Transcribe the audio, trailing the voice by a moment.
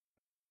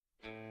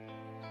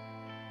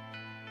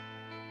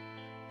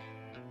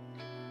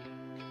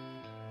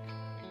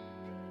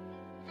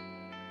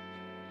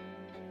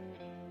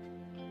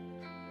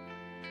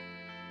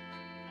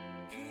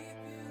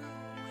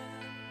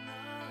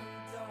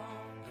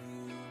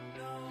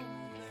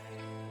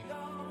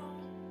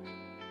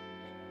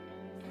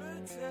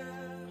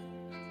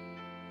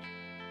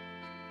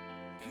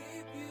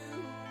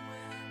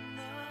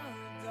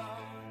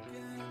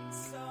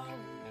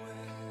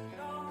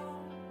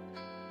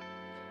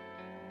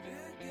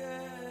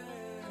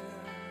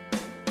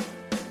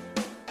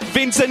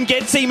Vincent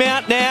gets him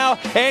out now,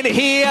 and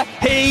here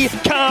he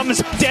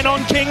comes.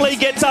 Denon Kingley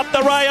gets up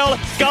the rail.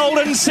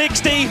 Golden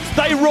 60.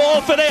 They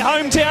roar for their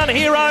hometown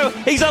hero.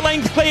 He's a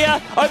length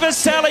clear over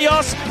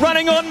Salios,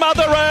 running on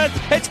Mother Earth.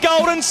 It's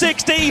Golden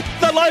 60.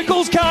 The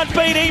locals can't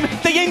beat him.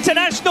 The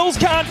internationals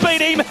can't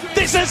beat him.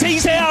 This is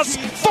his house.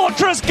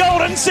 Fortress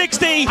Golden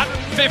 60.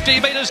 150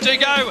 metres to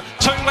go.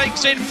 2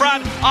 lengths in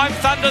front. I'm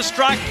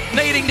thunderstruck,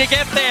 needing to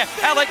get there.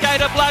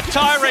 Alligator Blood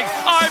tiring.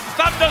 I'm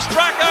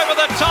thunderstruck over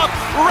the top.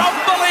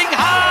 Rumbling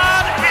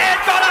hard and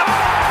got up.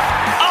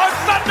 I'm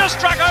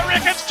thunderstruck. I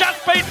reckon's just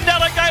beaten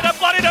Alligator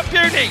Blood into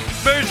beauty.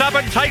 Moves up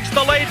and takes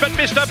the lead, but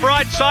Mr.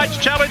 Brightside's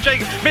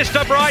challenging.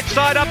 Mr.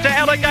 Brightside up to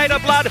Alligator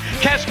Blood.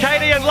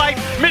 Cascadian late.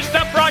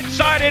 Mr.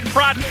 Brightside in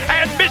front.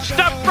 And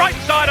Mr.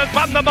 Brightside has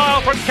won the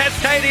mile from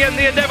Cascadian,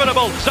 the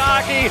inevitable.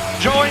 Zagi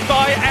joined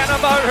by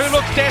Animo, who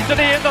looks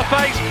destiny in the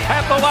face.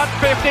 At the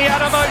 150,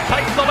 Animo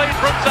takes the lead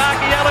from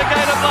Zagi.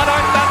 Alligator Blood,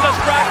 I'm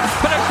thunderstruck.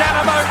 But it's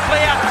Animo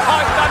clear.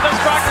 I'm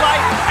thunderstruck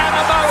late.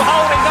 Animo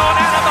holding on.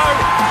 Animo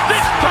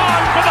this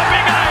time for the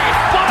big A.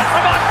 What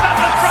from I'm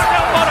thunderstruck.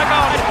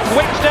 Octagon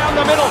Wicks down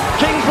the middle.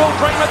 Kings will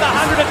dream at the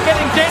 100 and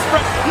getting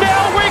desperate.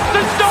 Now Wicks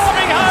is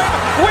storming home.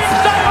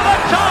 Wicks over the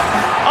top.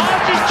 Oh,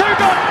 she's too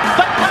good.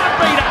 They can't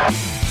beat her.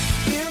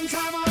 In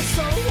time or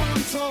so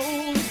I'm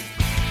told,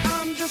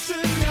 I'm just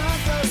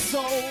another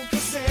soul for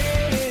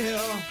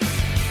sale.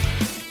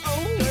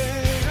 Oh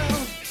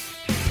well.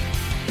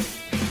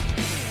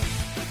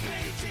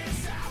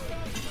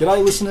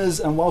 G'day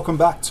listeners, and welcome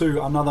back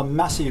to another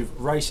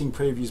massive racing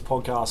previews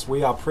podcast.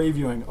 We are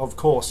previewing, of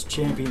course,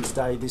 Champions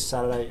Day this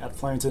Saturday at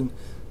Flemington.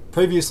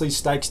 Previously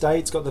Stakes Day.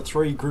 It's got the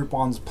 3 Group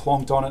 1s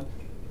plonked on it.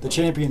 The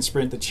Champion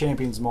Sprint, the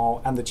Champions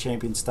Mile and the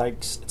Champion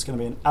Stakes. It's going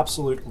to be an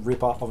absolute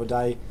ripper of a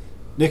day.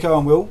 Nico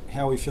and Will,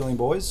 how are we feeling,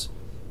 boys?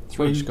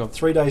 3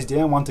 days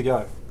down, 1 to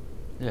go.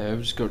 Yeah,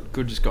 we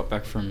just got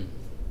back from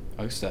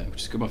Oaks Day,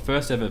 which is good. My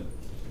first ever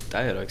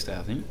day at Oaks Day,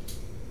 I think.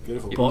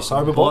 Beautiful. Are you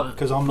sober, Bot?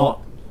 Because I'm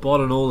not.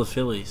 Bot and all the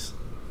fillies.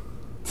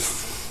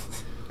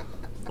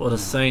 What a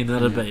scene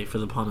that'd be for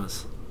the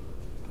punters.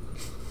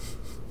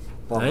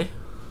 Hey?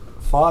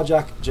 Phar,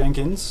 Jack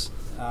Jenkins,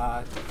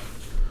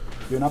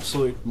 you're an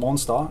absolute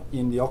monster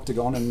in the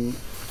Octagon, and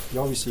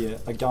you're obviously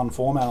a gun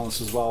form analyst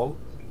as well.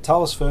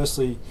 Tell us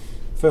firstly,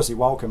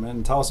 welcome,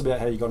 and tell us about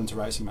how you got into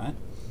racing, mate.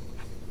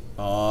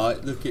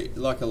 Look,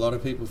 like a lot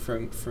of people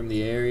from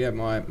the area,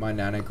 my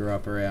nana grew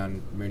up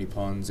around Moonee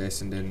Ponds,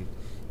 Essendon,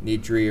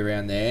 Nidri,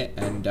 around there,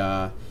 and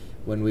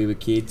when we were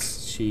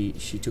kids, she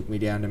took me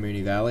down to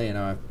Moonee Valley, and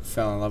I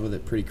fell in love with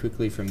it pretty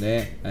quickly from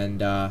there.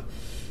 And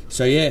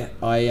so yeah,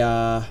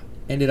 I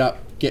ended up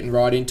getting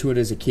right into it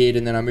as a kid,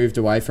 and then I moved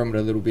away from it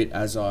a little bit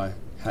as I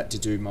had to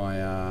do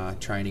my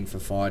training for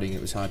fighting. It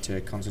was hard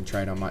to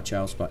concentrate on much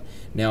else, but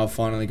now I've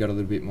finally got a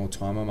little bit more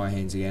time on my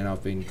hands again.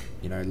 I've been,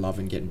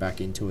 loving getting back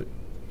into it.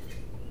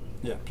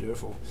 Yeah,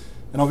 beautiful.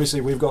 And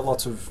obviously we've got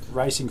lots of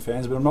racing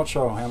fans, but I'm not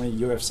sure how many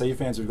UFC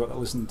fans we've got that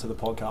listen to the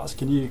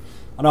podcast.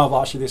 I know I've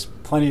asked you this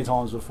plenty of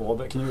times before,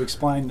 but can you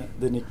explain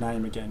the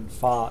nickname again,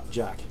 Phar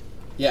Jack?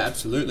 Yeah,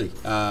 absolutely.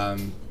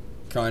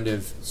 Kind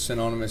of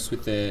synonymous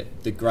with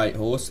the great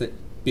horse, that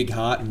big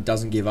heart and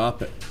doesn't give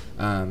up.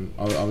 I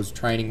was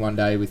training one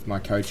day with my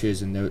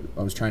coaches, and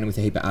I was training with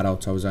a heap of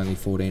adults. I was only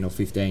 14 or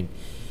 15.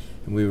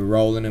 And we were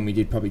rolling, and we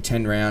did probably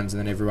 10 rounds, and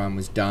then everyone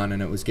was done,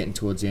 and it was getting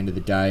towards the end of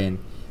the day, and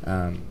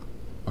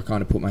I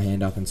kind of put my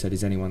hand up and said,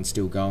 is anyone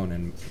still going?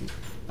 And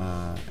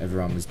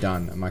everyone was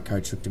done. And my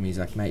coach looked at me, he's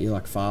like, mate, you're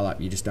like Phar Lap,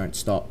 you just don't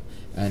stop.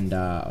 And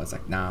I was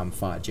like, nah, I'm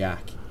Phar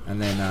Jack. And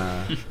then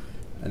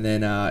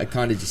it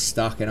kind of just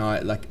stuck, and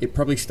it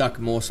probably stuck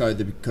more so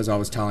because I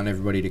was telling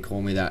everybody to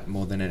call me that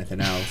more than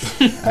anything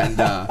else. And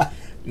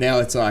now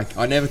it's like,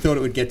 I never thought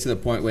it would get to the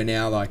point where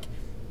now, like,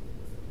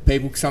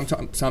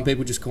 some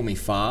people just call me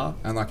Phar,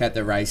 and like at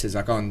the races,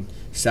 like on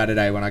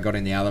Saturday when I got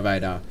in the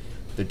elevator,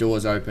 the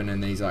doors open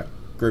and these like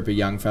group of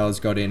young fellas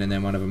got in, and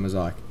then one of them was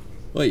like,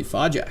 "Well, you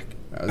Phar Jack."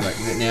 I was like,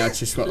 now it's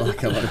just what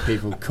like a lot of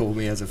people call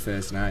me as a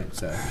first name.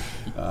 So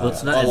I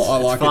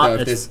like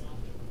it though.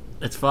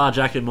 It's Phar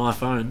Jack in my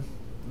phone.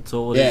 That's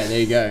all it is. Yeah, there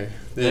you go.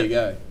 There you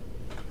go.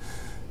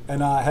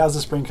 And how's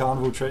the Spring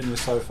Carnival treating you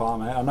so far,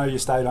 mate? I know you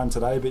stayed home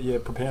today, but you're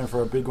preparing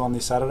for a big one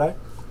this Saturday.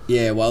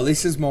 Yeah, well,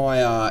 this is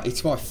my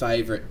it's my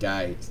favourite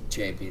day,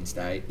 Champions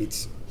Day.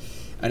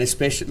 And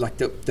especially like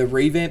the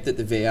revamp that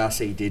the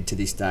VRC did to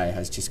this day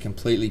has just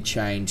completely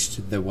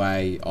changed the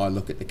way I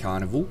look at the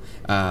carnival.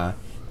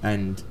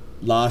 And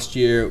last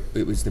year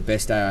it was the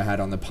best day I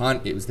had on the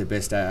punt. It was the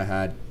best day I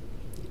had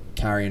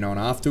carrying on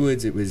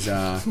afterwards. It was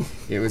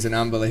an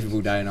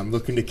unbelievable day, and I'm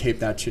looking to keep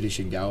that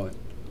tradition going.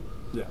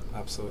 Yeah,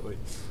 absolutely.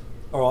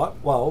 All right,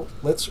 well,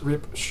 let's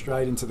rip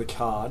straight into the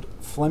card.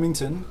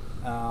 Flemington,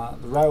 the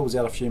rail was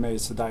out a few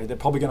metres today. They're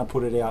probably going to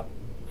put it out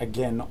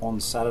again on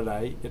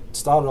Saturday. It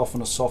started off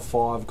on a soft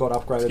 5, got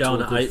upgraded Going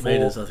to a to good 8 4.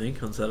 metres, I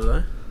think, on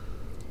Saturday.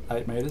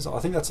 8 metres. I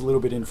think that's a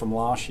little bit in from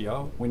last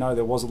year. We know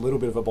there was a little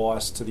bit of a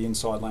bias to the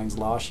inside lanes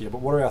last year,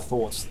 but what are our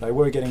thoughts? They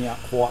were getting out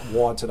quite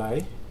wide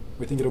today.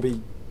 We think it'll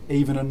be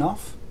even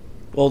enough?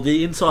 Well,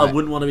 the inside Right.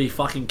 wouldn't want to be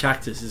fucking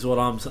Cactus, is what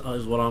I'm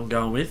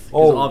going with.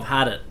 Because I've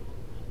had it.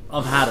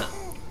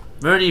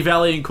 Moonee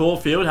Valley and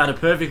Caulfield had a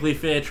perfectly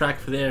fair track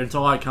for their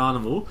entire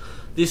carnival.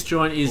 This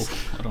joint is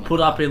put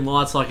up in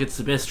lights like it's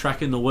the best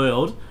track in the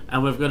world,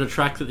 and we've got a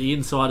track that the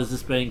inside has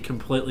just been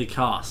completely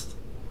cast.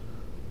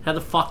 How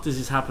the fuck does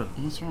this happen?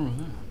 What's wrong with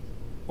that?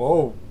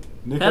 Whoa.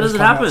 Nico's How does it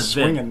come out happen, Ben?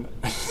 swinging.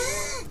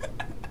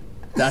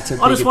 That's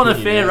a I just big want a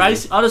opinion, fair yeah.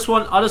 race. I just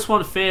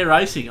want fair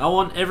racing. I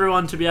want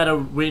everyone to be able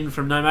to win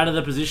from no matter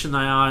the position they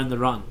are in the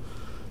run.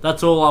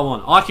 That's all I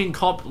want. I can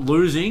cop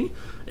losing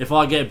if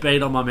I get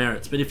beat on my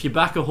merits. But if you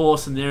back a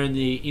horse and they're in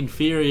the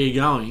inferior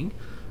going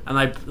and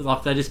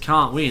they just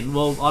can't win,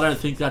 well, I don't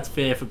think that's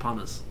fair for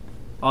punters.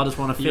 I just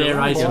want a fair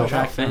racing right.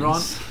 track for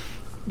everyone.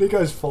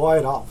 Nico's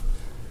fired up.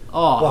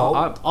 Oh,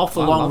 Well, off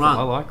the long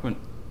run.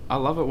 I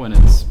love it when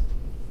it's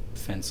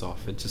fence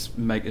off. It just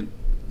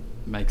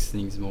makes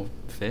things more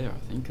fair,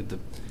 I think.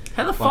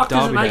 How the fuck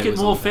does it Derby make Day it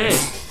was more on fair?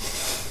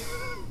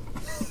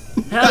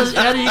 there.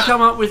 How do you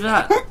come up with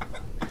that?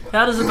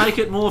 How does it make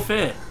it more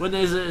fair when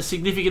there's a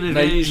significant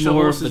advantage to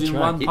more of horses the in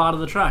track. one part of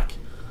the track?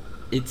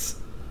 It's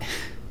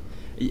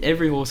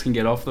every horse can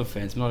get off the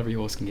fence, but not every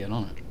horse can get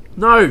on it.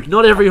 No,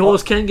 not every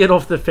horse can get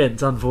off the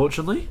fence,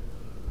 unfortunately.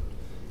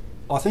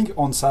 I think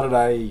on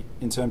Saturday,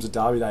 in terms of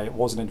Derby Day, it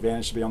was an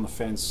advantage to be on the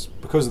fence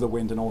because of the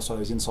wind and also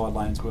those inside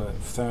lanes were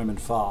firm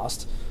and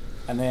fast.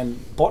 And then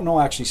Bot and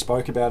I actually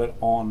spoke about it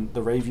on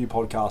the review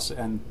podcast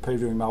and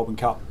previewing Melbourne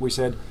Cup. We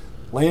said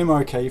Liam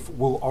O'Keefe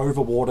will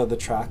overwater the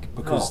track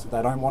because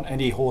they don't want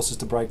any horses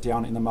to break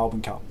down in the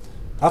Melbourne Cup.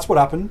 That's what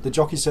happened. The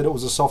jockey said it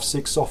was a soft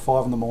 6, soft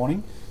 5 in the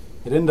morning.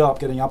 It ended up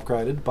getting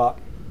upgraded, but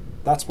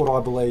that's what I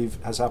believe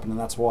has happened, and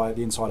that's why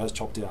the inside has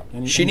chopped out.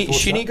 Any thoughts to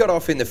Shinny that? got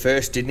off in the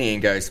first, didn't he?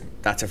 And goes,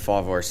 that's a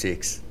 5 or a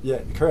 6.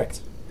 Yeah,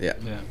 correct. Yeah.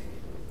 Yeah.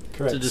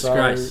 Correct. It's a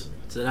disgrace.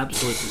 It's an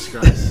absolute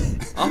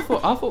disgrace. I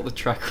thought the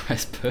track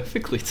raced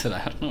perfectly today.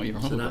 I don't know what you're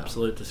It's on an about.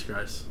 absolute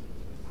disgrace.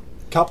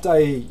 Cup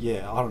Day,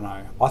 yeah, I don't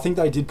know. I think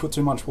they did put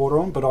too much water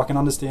on, but I can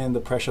understand the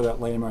pressure that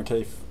Liam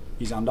O'Keefe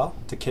is under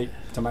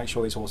to make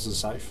sure these horses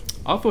are safe.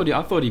 I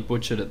thought he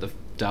butchered at the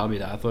Derby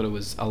Day. I thought it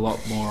was a lot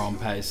more on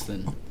pace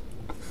than,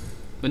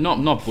 but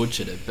not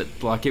butchered it, but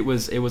like it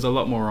was a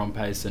lot more on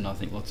pace than I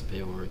think lots of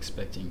people were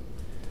expecting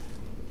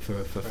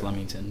for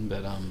Flemington.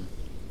 But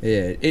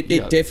Yeah,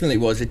 it definitely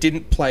was. It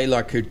didn't play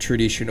like a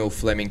traditional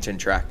Flemington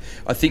track.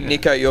 I think,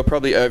 Nico, you're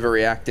probably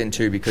overreacting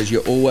too because you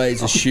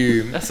always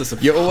assume... That's a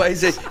surprise. You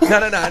always...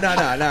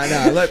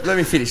 No. Let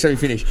me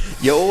finish.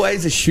 You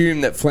always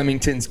assume that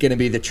Flemington's going to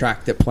be the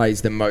track that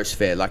plays the most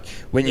fair. Like,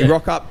 when you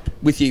rock up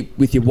with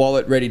your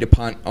wallet ready to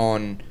punt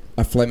on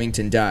a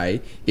Flemington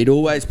day, it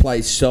always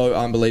plays so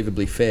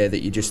unbelievably fair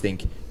that you just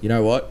think, you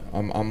know what,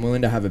 I'm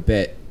willing to have a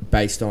bet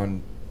based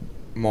on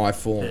my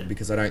form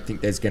because I don't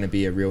think there's going to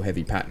be a real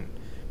heavy pattern.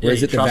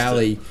 Whereas at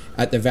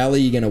the Valley,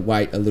 you're going to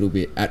wait a little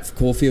bit. At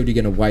Caulfield,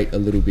 you're going to wait a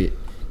little bit,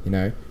 you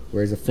know.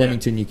 Whereas at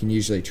Flemington, you can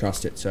usually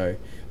trust it. So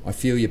I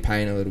feel your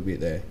pain a little bit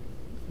there.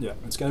 Yeah,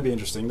 it's going to be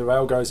interesting. The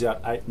rail goes out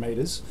 8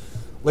 metres.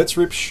 Let's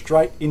rip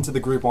straight into the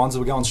Group 1s.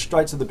 We're going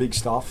straight to the big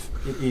stuff.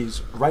 It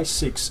is race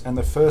 6, and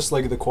the first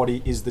leg of the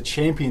quaddie is the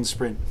Champion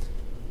Sprint.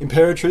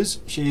 Imperatriz,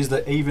 she is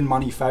the even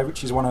money favourite.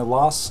 She's won her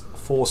last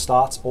 4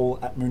 starts, all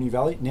at Moonee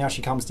Valley. Now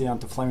she comes down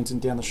to Flemington,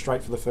 down the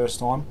straight for the first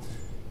time.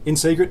 In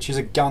Secret, she's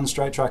a gun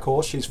straight track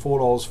horse. She's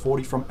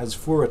 $4.40 from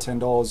Asfura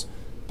 $10,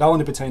 Bella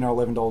Nipotina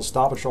 $11,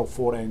 Star Patrol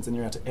 $14, then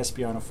you're out to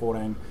Espiona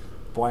 $14,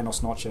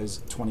 Buenos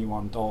Noches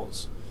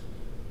 $21.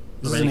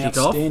 This is an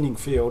outstanding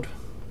field.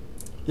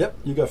 Yep,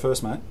 you go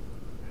first, mate.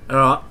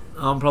 Alright,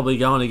 I'm probably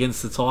going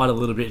against the tide a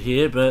little bit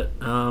here, but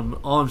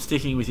I'm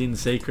sticking with In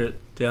Secret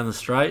down the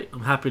straight.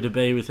 I'm happy to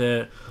be with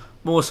her,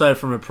 more so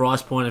from a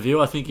price point of view.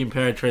 I think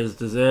Imperatriz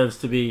deserves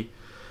to be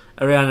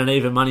around an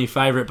even money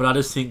favourite, but I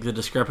just think the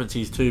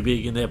discrepancy is too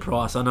big in their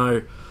price. I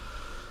know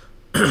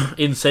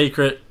In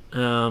Secret,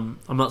 I'm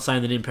not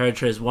saying that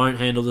Imperatriz won't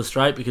handle the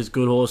straight because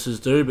good horses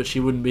do, but she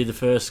wouldn't be the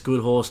first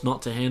good horse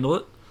not to handle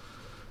it.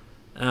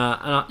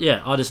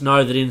 I just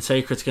know that In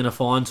Secret's going to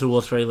find 2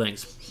 or 3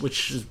 lengths,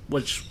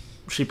 which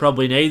she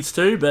probably needs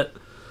to, but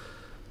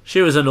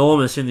she was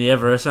enormous in the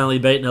Everest, only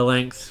beaten a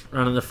length,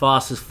 running the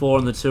fastest 4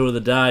 in the 2 of the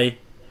day,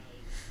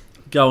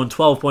 going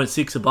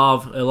 12.6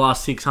 above her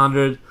last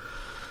 600.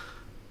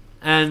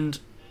 And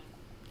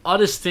I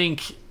just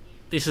think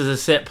this is a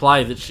set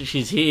play, that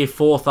she's here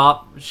 4th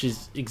up.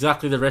 She's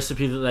exactly the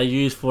recipe that they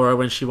used for her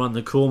when she won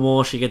the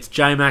Coolmore. She gets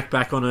J-Mac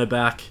back on her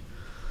back.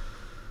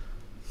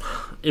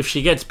 If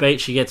she gets beat,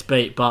 she gets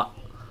beat, but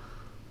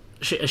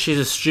she's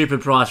a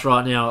stupid price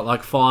right now at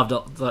like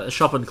 $5,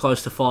 shopping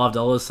close to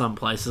 $5 some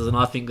places, and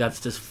I think that's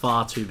just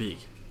far too big.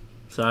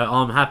 So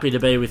I'm happy to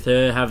be with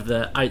her, have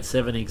the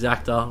 8-7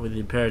 exacta with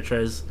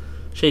Imperatriz.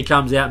 She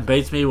comes out and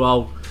beats me,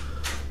 well,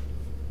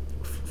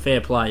 fair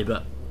play,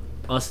 but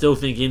I still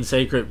think In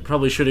Secret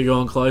probably should have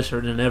gone closer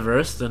in an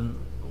Everest, and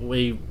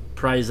we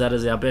praise that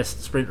as our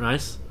best sprint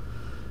race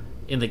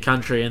in the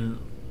country and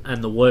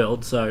the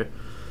world. So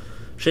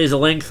she's a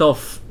length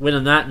off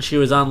winning that, and she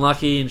was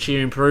unlucky, and she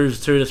improves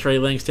 2 to 3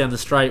 lengths down the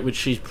straight, which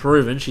she's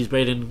proven. She's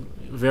beaten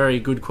very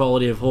good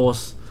quality of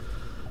horse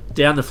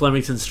down the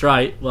Flemington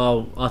straight.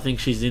 Well, I think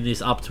she's in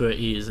this up to her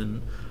ears,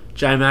 and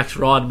J-Max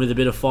riding with a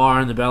bit of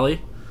fire in the belly.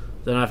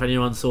 Don't know if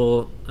anyone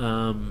saw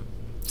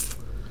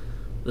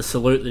the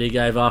salute that he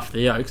gave after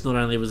the Oaks. Not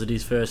only was it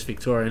his first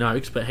Victorian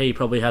Oaks, but he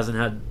probably hasn't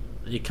had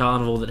the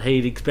carnival that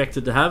he'd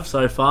expected to have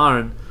so far,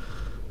 and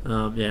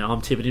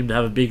I'm tipping him to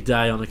have a big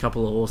day on a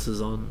couple of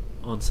horses on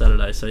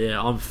Saturday. So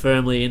yeah, I'm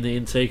firmly in the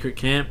In Secret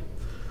camp,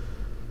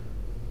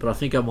 but I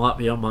think I might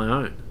be on my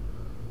own.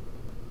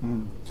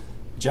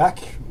 Jack,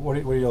 what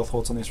are your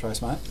thoughts on this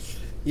race, mate?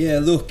 Yeah,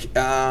 look,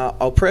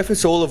 I'll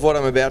preface all of what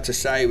I'm about to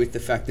say with the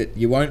fact that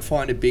you won't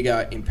find a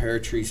bigger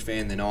Imperatrice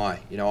fan than I.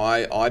 You know,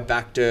 I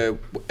backed her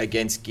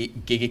against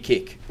Giga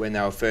Kick when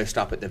they were first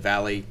up at the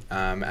Valley,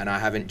 and I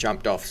haven't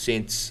jumped off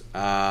since.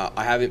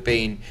 I haven't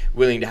been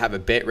willing to have a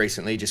bet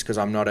recently just because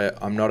I'm not a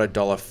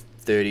 $1.30,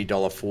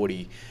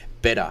 $1.40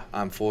 better,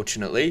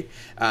 unfortunately.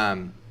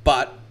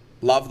 But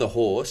love the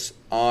horse.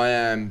 I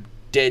am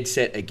dead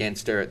set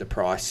against her at the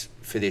price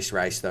for this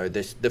race, though.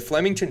 The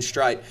Flemington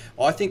Straight,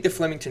 I think the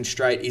Flemington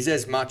Straight is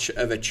as much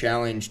of a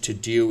challenge to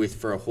deal with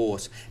for a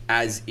horse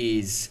as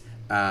is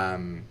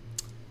getting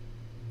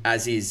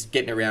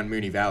around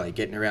Moonee Valley,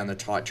 getting around the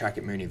tight track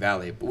at Moonee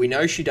Valley. But we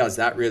know she does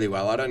that really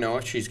well. I don't know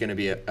if she's going to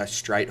be a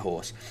straight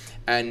horse.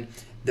 And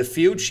the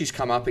fields she's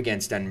come up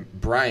against and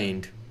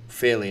brained,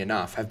 fairly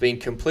enough, have been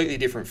completely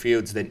different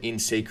fields than In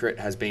Secret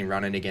has been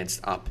running against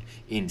up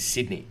in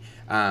Sydney.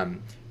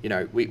 You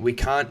know, we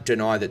can't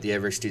deny that the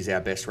Everest is our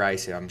best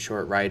race. I'm sure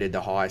it rated the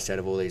highest out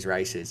of all these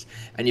races.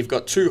 And you've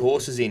got 2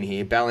 horses in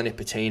here,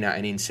 Ballinipatina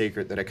and In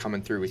Secret, that are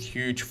coming through with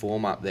huge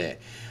form up there.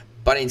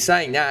 But in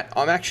saying that,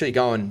 I'm actually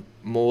going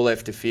more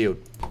left of field.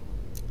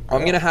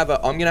 I'm gonna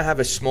have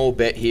a small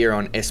bet here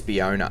on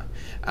Espiona.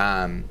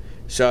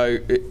 So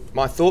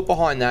my thought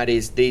behind that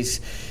is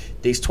these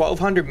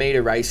 1,200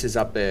 metre races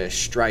up the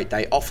straight,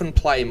 they often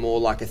play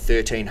more like a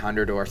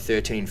 1,300 or a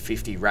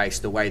 1,350 race,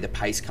 the way the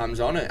pace comes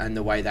on it and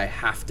the way they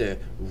have to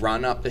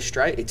run up the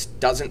straight. It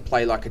doesn't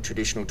play like a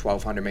traditional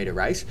 1,200 metre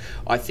race.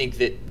 I think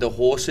that the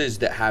horses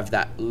that have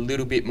that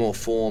little bit more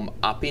form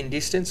up in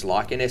distance,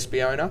 like an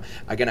Espiona,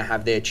 are going to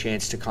have their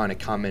chance to kind of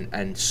come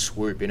and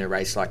swoop in a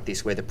race like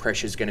this where the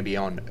pressure's going to be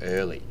on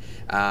early.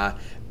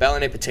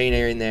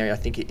 Ballinipatina in there, I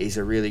think it is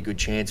a really good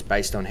chance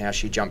based on how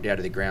she jumped out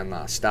of the ground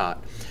last start.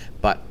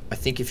 But I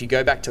think if you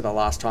go back to the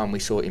last time we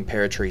saw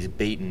Imperatrice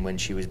beaten, when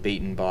she was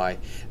beaten by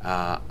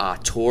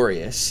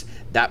Artorias,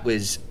 that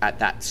was at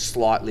that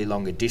slightly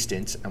longer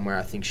distance, and where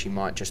I think she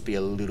might just be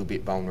a little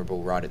bit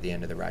vulnerable right at the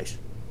end of the race.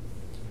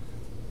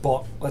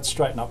 But let's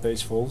straighten up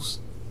these fools.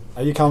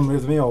 Are you coming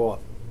with me or what?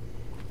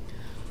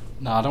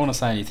 No, I don't want to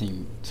say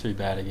anything too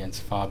bad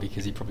against Phar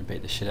because he probably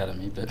beat the shit out of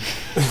me, but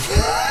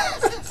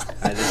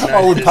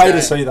I would pay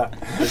to see that.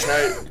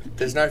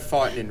 There's no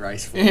fighting in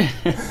race form.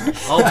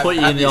 I'll put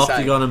you in the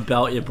Octagon and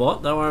belt your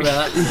bot. Don't worry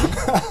about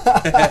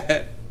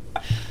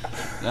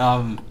that.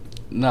 No,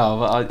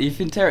 but if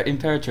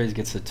Imperatrice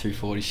gets a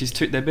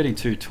 240, they're betting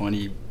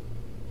 220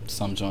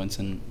 some joints,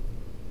 and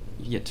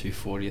you get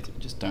 240. I think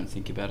you just don't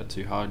think about it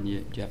too hard, and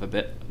you have a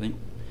bet. I think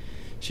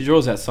she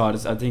draws outside.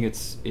 I think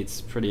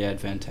it's pretty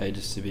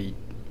advantageous to be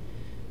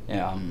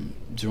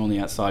drawing the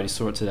outside. You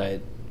saw it today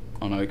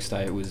on Oaks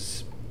Day. It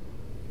was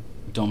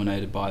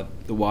dominated by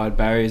the wide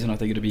barriers, and I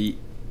think it'll be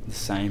the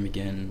same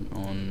again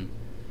on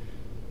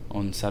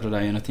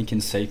Saturday. And I think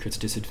In Secret's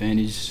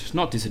disadvantaged,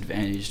 not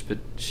disadvantaged, but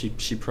she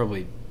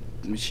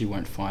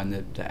won't find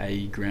the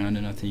A ground,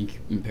 and I think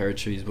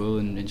Imperatrice will,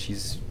 and I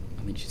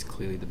think she's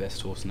clearly the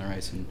best horse in the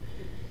race, and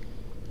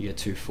you get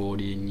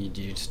 240 and you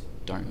just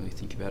don't really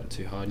think about it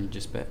too hard and you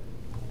just bet.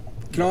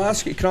 Can I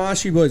ask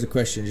you boys a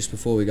question just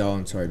before we go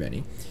on? Sorry,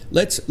 Benny.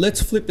 Let's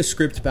flip the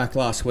script back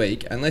last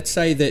week, and let's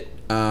say that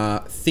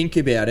Think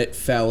About It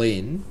fell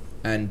in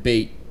and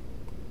beat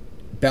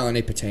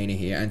Ballinipatina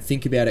here, and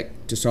Think About It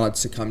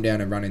decides to come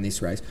down and run in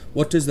this race.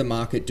 What does the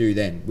market do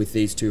then with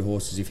these 2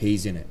 horses if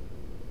he's in it?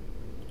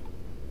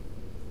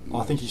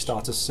 I think he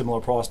starts a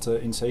similar price to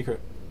In Secret.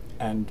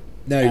 You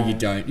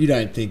don't. You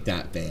don't think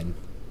that, Ben.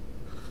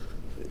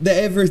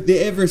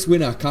 The Everest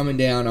winner coming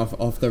down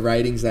off the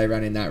ratings they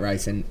run in that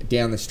race, and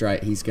down the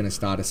straight he's going to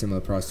start a similar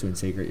price to In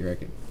Secret, you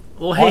reckon?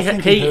 Well,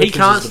 he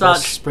can't start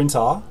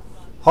sprinter.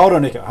 Hold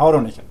on, Nico.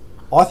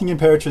 I think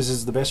Imperatrice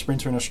is the best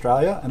sprinter in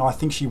Australia, and I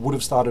think she would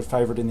have started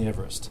favourite in the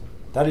Everest.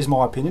 That is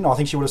my opinion. I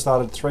think she would have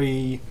started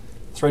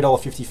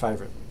 $3.50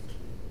 favourite.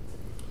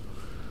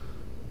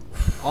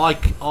 I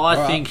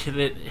think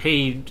that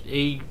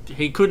he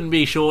couldn't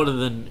be shorter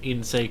than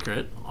In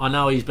Secret. I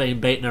know he's been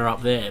beating her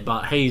up there,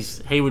 but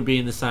he would be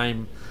in the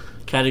same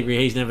category.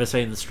 He's never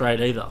seen the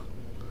straight either.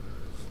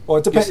 Well,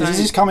 it depends.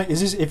 You're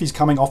Is this if he's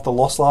coming off the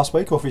loss last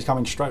week, or if he's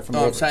coming straight from? No,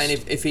 I'm Everest?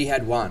 saying if he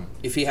had won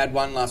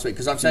last week,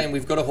 because I'm saying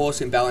we've got a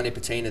horse in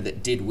Ballinipatina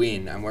that did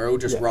win, and we're all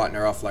just writing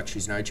her off like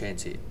she's no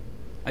chance here.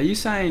 Are you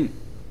saying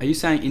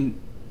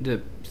in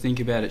the think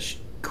about it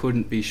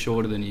couldn't be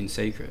shorter than In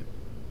Secret?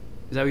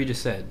 Is that what you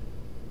just said?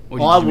 Or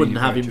did I you mean wouldn't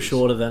have him Imperatrice?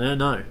 shorter than her.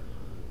 No,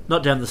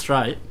 not down the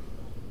straight.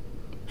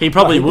 He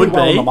probably Well, would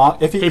well on be. the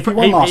mark. If he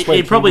won last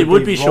week, he probably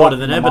would be shorter right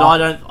than in her, the but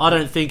mark. I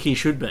don't think he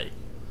should be.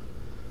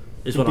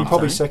 Is He'd what be I'm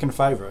probably saying. second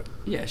favourite.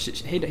 Yeah,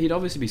 he'd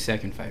obviously be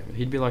second favourite.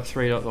 He'd be like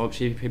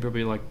he'd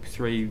probably like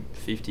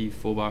 $3.50,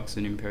 $4,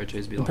 and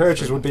Imperatrice would be like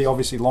Imperatrice $3. would be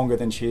obviously longer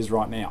than she is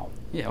right now.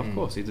 Yeah, of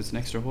course. There's an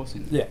extra horse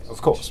in there. Yeah,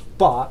 of course.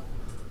 But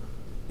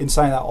in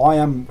saying that, I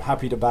am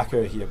happy to back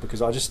her here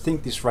because I just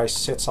think this race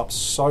sets up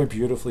so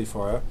beautifully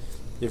for her.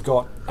 You've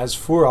got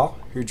Phar,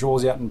 who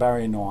draws out in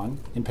barrier 9.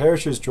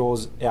 Imperatrice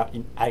draws out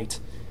in 8.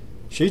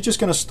 She's just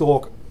going to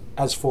stalk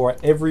Phar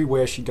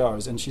everywhere she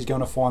goes, and she's going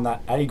to find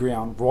that A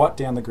ground right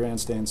down the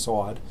grandstand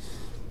side.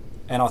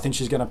 And I think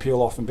she's going to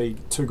peel off and be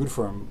too good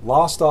for him.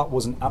 Last start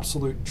was an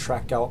absolute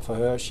track gallop for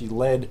her. She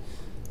led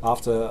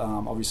after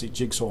obviously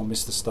Jigsaw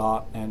missed the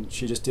start, and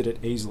she just did it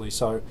easily.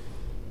 So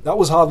that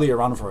was hardly a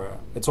run for her.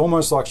 It's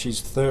almost like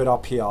she's third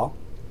up here,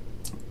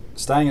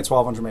 staying at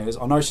 1,200 metres.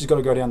 I know she's got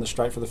to go down the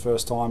straight for the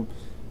first time.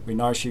 We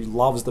know she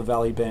loves the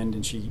valley bend,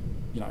 and she,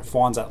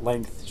 finds that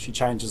length. She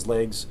changes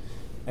legs,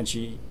 and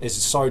she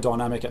is so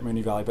dynamic at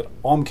Moonee Valley. But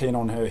I'm keen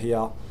on her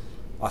here.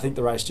 I think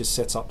the race just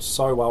sets up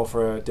so well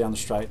for her down the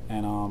straight,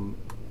 and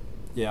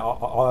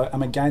I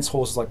am against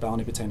horses like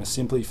Ballinipatina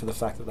simply for the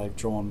fact that they've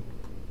drawn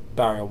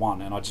barrier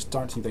 1, and I just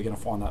don't think they're going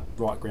to find that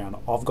right ground.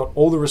 I've got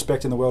all the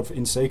respect in the world for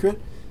In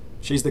Secret.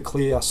 She's the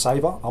clear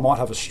saver. I might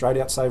have a straight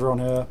out saver on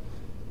her,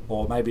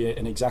 or maybe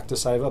an exacta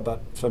saver,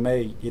 but for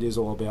me, it is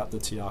all about the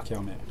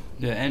Tiakau mare.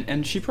 Yeah,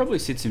 and she probably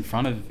sits in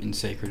front of In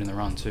Secret in the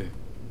run too.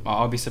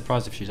 I'll be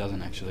surprised if she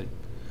doesn't actually.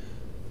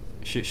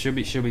 She'll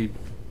be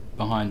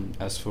behind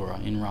Phar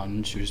in run,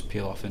 and she'll just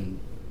peel off and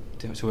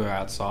to her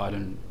outside,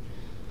 and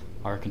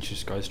I reckon she'll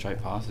just go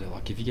straight past her.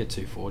 Like if you get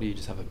 240, you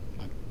just have a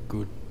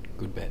good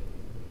bet.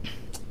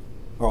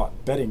 All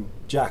right, betting.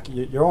 Jack,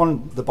 you're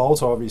on the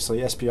Bolter,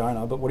 obviously,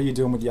 Espiona, but what are you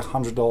doing with your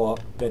 $100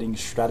 betting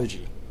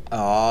strategy?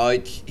 I'll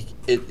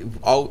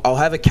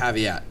have a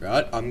caveat,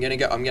 right? I'm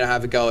gonna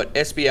have a go at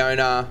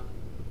Espiona,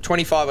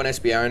 25 on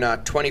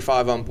Espiona,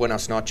 25 on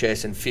Buenos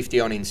Noches, and 50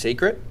 on In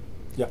Secret.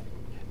 Yep.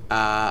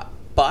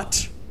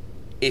 But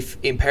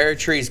if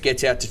Imperatrice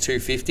gets out to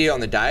 250 on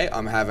the day,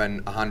 I'm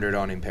having 100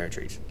 on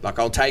Imperatrice. Like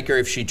I'll take her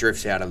if she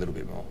drifts out a little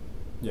bit more.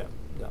 Yeah,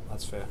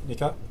 that's fair.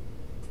 Nico?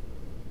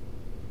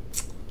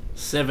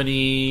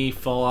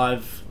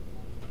 75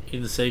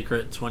 In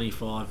Secret,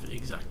 25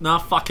 exact. Nah,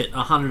 fuck it.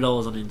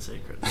 $100 on In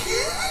Secret.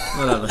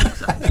 Whatever,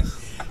 exact.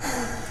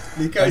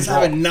 Nico's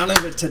having none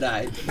of it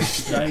today.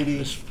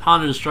 Straighty.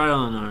 100 straight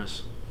on the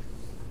nose.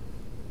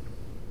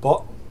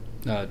 What?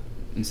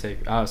 In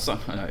Secret.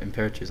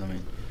 Imperatrice. I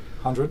mean.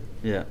 100?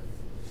 Yeah.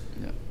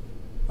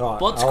 All right,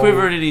 Bot's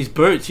quivering in his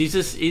boots. He's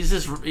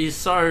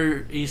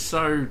so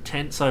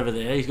tense over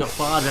there. He's got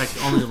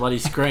Farjack on the bloody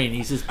screen.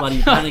 He's just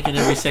bloody panicking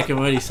every second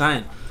word he's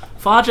saying.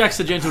 Farjack's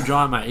a gentle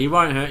giant, mate. He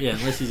won't hurt you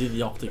unless he's in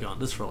the Octagon.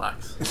 Just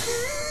relax.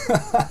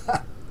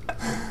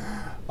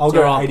 I'll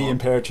go right, 80 Bob.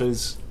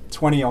 Imperatrice,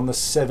 20 on the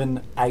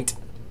 7-8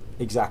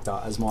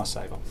 exacta as my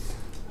saver.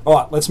 All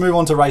right, let's move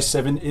on to race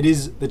 7. It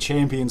is the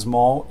Champions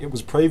Mole. It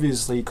was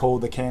previously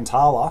called the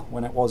Cantala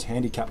when it was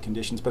handicap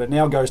conditions, but it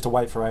now goes to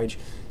weight for age.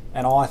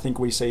 And I think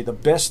we see the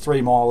best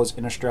 3 milers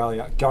in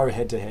Australia go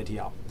head to head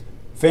here.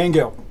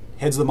 Fangirl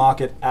heads the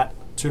market at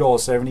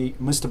 $2.70.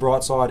 Mr.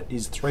 Brightside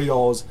is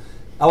 $3.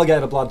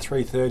 Alligator Blood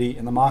 $3.30,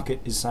 and the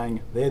market is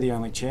saying they're the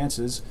only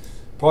chances.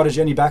 Pride of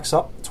Jenny backs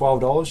up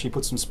 $12. She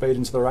puts some speed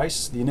into the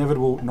race. The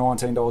inevitable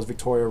 $19.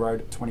 Victoria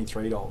Road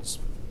 $23.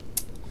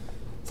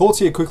 Thoughts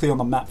here quickly on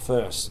the map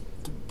first.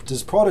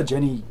 Does Pride of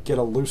Jenny get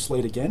a loose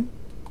lead again?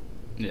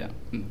 Yeah,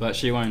 but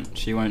she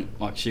won't.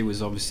 Like she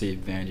was obviously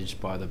advantaged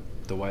by the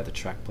way the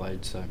track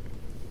played. So,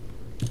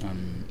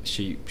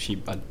 she'll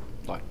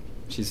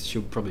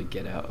probably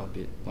get out a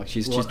bit. Like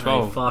she's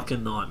 12. A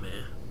fucking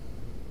nightmare.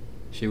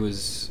 She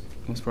was.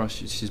 What's price?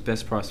 She's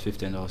best price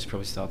 $15. She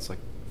probably starts like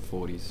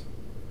 40s.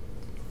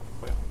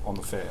 Well, on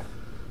the fair.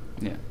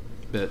 Yeah,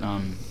 but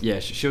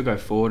she'll go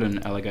forward,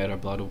 and Alligator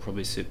Blood will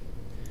probably sit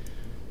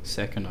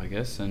second, I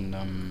guess, and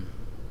and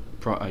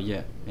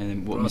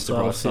then what Mr.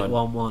 Brightside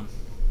 1-1.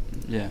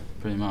 Yeah,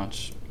 pretty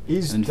much.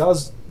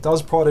 Does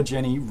Pride of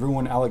Jenny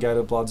ruin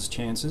Alligator Blood's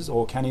chances,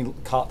 or can he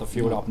cut the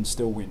field up and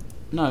still win?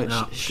 No,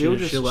 she'll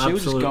just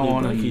absolutely go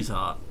on break and his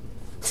heart.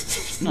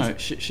 No,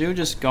 she'll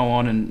just go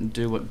on and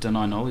do what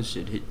Deny Knowledge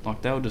did.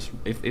 They'll just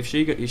if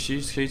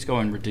she's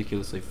going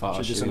ridiculously fast,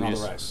 She's just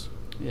another race.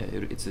 Yeah,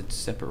 it's a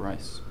separate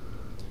race.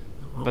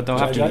 Well, But they'll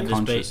have to be JJ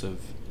conscious of.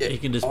 He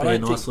can just be a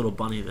nice little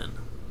bunny then.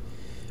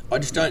 I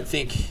just don't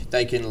think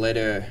they can let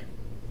her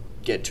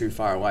get too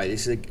far away.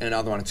 This is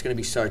another one. It's going to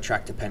be so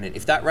track dependent.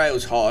 If that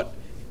rail's hot,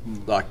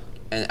 like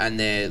and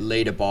their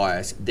leader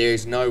bias,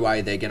 there's no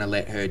way they're going to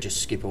let her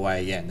just skip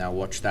away again. They'll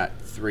watch that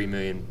 $3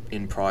 million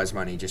in prize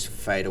money just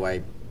fade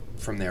away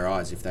from their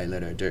eyes if they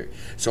let her do.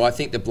 So I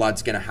think the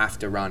blood's going to have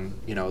to run,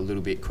 a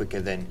little bit quicker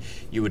than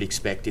you would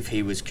expect if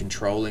he was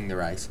controlling the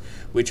race,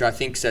 which I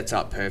think sets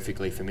up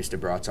perfectly for Mr.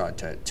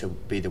 Brightside to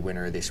be the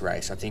winner of this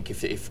race. I think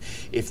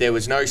if there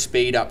was no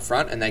speed up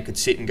front and they could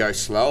sit and go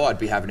slow, I'd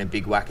be having a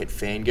big whack at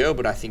Fangirl,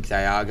 but I think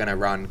they are going to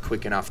run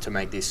quick enough to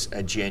make this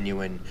a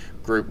genuine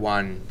Group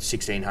 1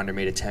 1600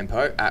 metre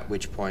tempo, at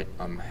which point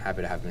I'm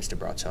happy to have Mr.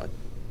 Brightside.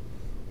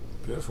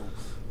 Beautiful.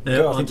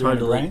 Yeah,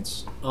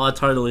 I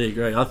totally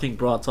agree. I think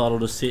Brightside will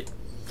just sit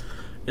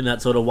in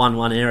that sort of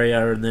 1-1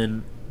 area, and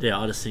then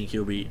I just think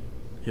he'll be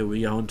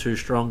going too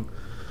strong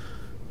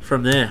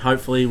from there.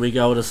 Hopefully, we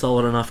go at a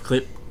solid enough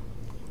clip,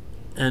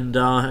 and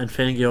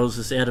Fangirl's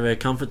just out of her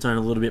comfort zone a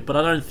little bit. But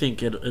I don't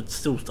think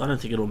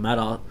it'll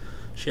matter.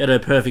 She had her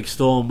perfect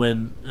storm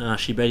when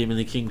she beat him in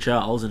the King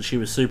Charles, and she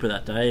was super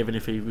that day. Even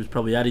if he was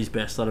probably at his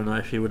best, I don't know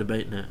if he would have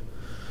beaten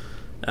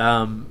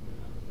her.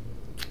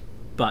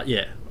 But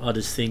yeah, I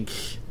just think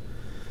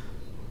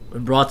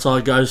when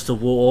Brightside goes to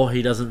war,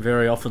 he doesn't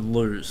very often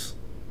lose.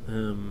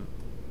 And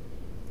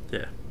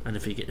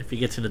if he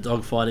gets in a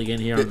dogfight again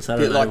here on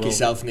Saturday, bit like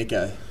yourself,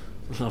 Nico.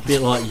 A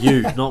bit like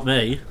you, not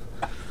me.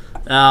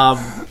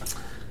 I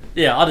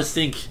just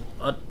think,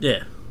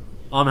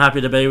 I'm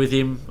happy to be with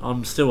him.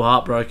 I'm still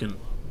heartbroken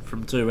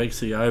from 2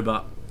 weeks ago,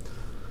 but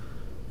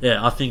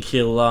I think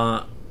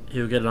he'll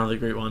get another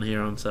Group 1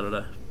 here on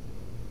Saturday.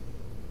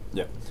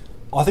 Yeah.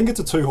 I think it's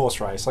a 2-horse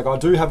race. I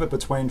do have it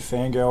between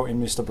Fangirl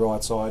and Mr.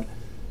 Brightside.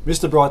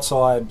 Mr.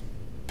 Brightside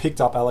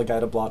picked up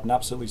Alligator Blood and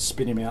absolutely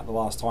spit him out the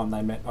last time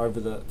they met over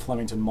the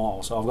Flemington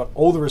Mile. So I've got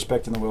all the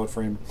respect in the world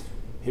for him.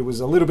 He was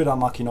a little bit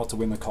unlucky not to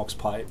win the Cox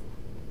Plate.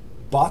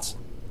 But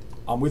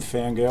I'm with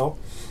Fangirl.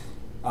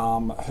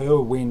 Her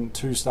win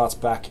 2 starts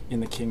back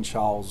in the King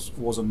Charles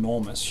was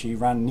enormous. She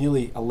ran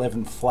nearly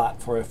 11 flat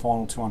for her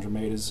final 200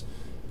 metres.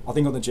 I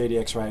think on the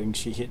GDX rating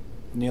she hit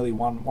nearly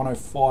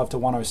 105 to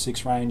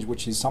 106 range,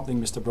 which is something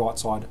Mr.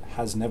 Brightside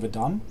has never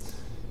done.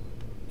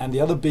 And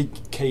the other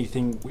big key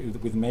thing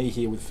with me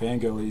here with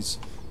Fangirl is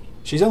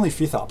she's only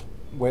 5th up,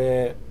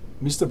 where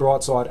Mr.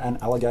 Brightside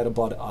and Alligator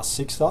Blood are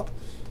 6th up.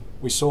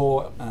 We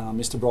saw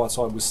Mr.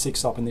 Brightside was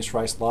 6th up in this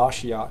race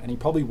last year, and he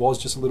probably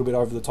was just a little bit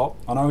over the top.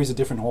 I know he's a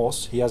different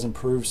horse. He has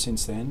improved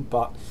since then,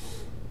 but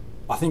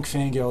I think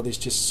Fangirl, this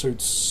just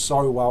suits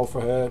so well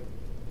for her.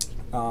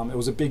 It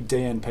was a big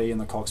DNP in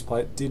the Cox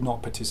Plate, did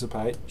not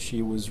participate.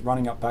 She was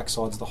running up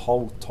backsides the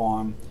whole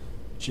time.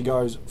 She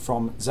goes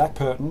from Zach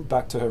Purton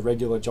back to her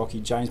regular jockey,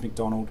 James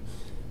McDonald,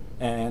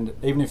 and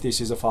even if this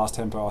is a fast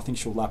tempo, I think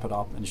she'll lap it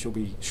up and she'll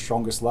be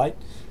strongest late.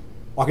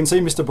 I can see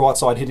Mr.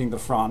 Brightside hitting the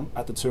front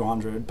at the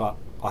 200, but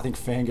I think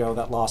Fangirl,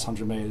 that last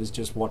 100 metres,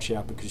 just watch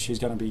out because she's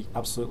going to be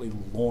absolutely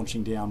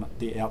launching down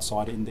the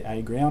outside in the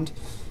A ground.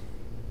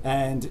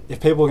 And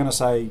if people are going to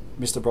say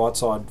Mr.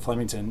 Brightside,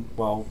 Flemington,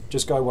 well,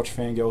 just go watch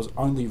Fangirl's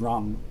only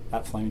run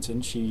at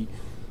Flemington. She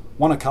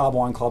won a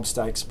Carbine Club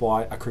Stakes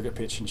by a cricket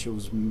pitch, and she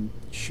was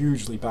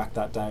hugely back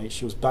that day.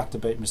 She was back to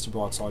beat Mr.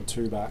 Brightside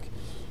 2 back,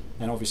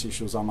 and obviously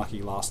she was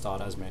unlucky last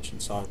start, as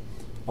mentioned. So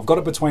I've got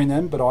it between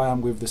them, but I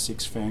am with the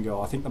 6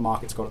 Fangirl. I think the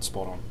market's got it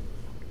spot on.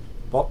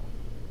 Bob?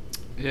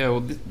 Yeah,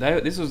 well,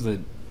 this was the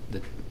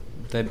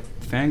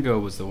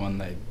Fangirl was the one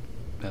they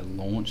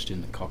launched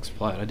in the Cox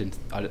Plate.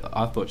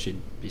 I thought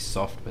she'd be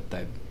soft, but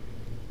they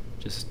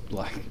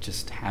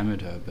just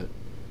hammered her. But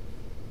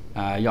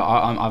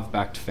I've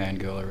backed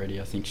Fangirl already.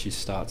 I think she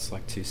starts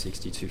like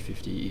 260,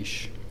 250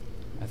 ish.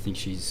 I think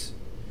she's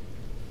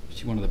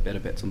one of the better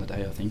bets on the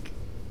day. I think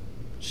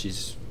she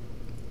just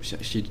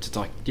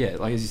like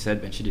as you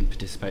said, Ben, she didn't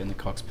participate in the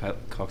Cox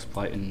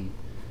Plate, and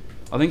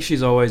I think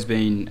she's always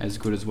been as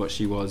good as what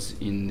she was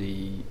in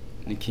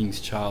the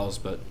King's Charles,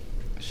 but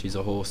she's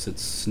a horse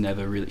that's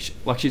never really...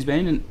 she's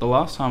been in... The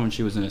last time when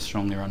she was in a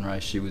strongly run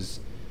race, she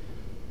was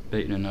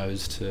beating her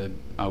nose to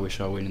I Wish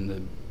I Win in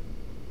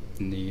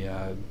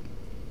the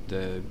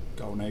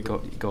Golden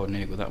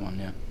Eagle, that one,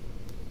 yeah.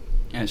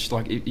 And it's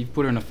like, if you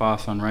put her in a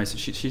fast run race,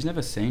 she's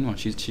never seen one.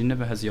 She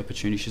never has the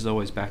opportunity. She's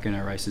always back in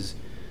her races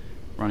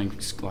running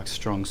like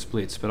strong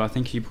splits. But I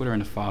think you put her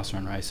in a fast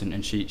run race,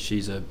 and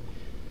she's a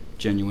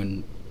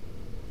genuine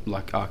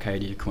like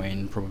Arcadia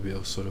Queen,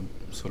 probably sort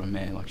of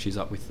mare. Like, she's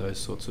up with those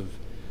sorts of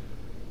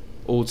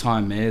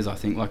all-time mares. I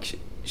think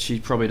she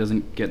probably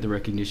doesn't get the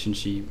recognition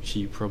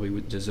she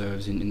probably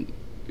deserves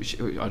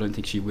I don't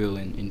think she will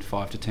in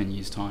 5 to 10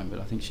 years time, but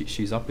I think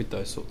she's up with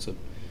those sorts of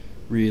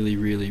really,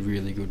 really,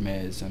 really good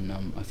mares, and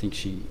I think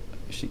she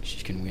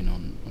can win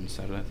on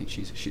Saturday. I think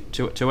she's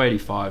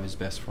 285 is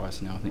best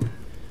price now.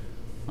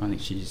 I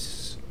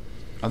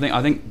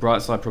think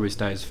Brightside probably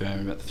stays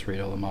firm about the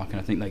 $3 mark, and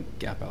I think they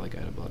gap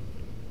Alligator Blood.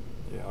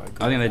 Yeah, I agree.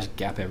 I think they just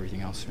gap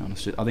everything else, to be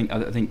honest. I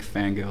think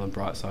Fangirl and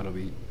Brightside will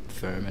be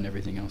firm, and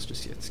everything else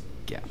just gets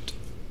gapped.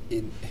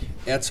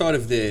 Outside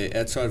of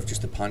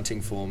just the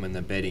punting form and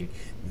the betting,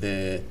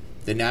 the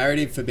the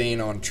narrative for being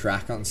on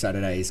track on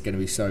Saturday is going to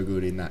be so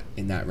good in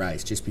that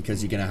race, just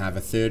because you're going to have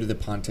a third of the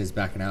punters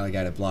back in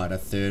Alligator Blood, a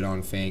third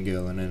on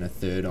Fangirl, and then a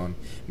third on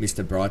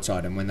Mr.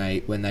 Brightside. And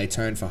when they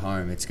turn for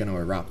home, it's going to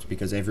erupt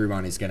because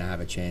everyone is going to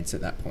have a chance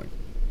at that point.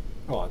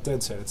 Oh,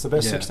 dead set. It's the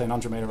best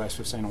 1600 metre race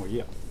we've seen all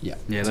year. Yeah,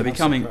 Yeah, they're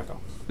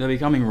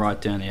becoming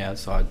right down the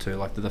outside too.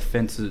 Like the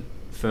fences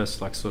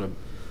first, like sort of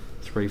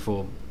 2,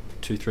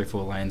 3,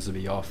 4 lanes will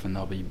be off, and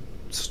they'll be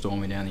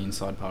storming down the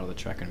inside part of the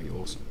track, and it'll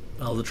be awesome.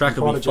 Oh, the track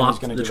will be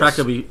fucked. The track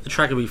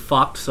will be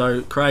fucked.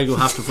 So Craig will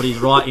have to put his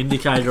right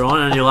indicator on,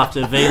 and he'll have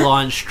to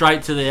V-line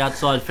straight to the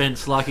outside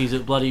fence like he's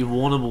at bloody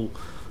Warrnambool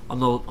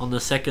on the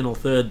second or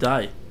third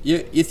day.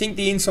 You think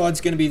the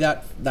inside's going to be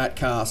that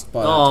cast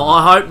by that time?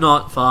 I hope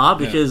not, Phar,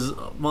 because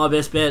my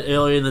best bet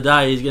earlier in the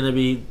day is going to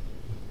be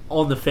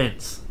on the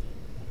fence.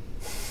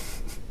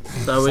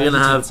 So we're going to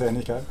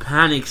have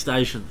panic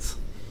stations.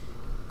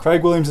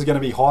 Craig Williams is going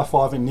to be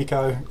high-fiving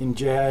Nico in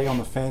GA on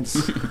the fence.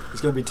 He's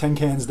going to be 10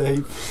 cans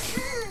deep.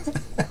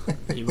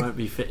 He won't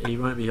be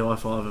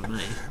high-fiving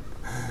me.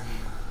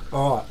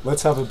 All right,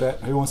 let's have a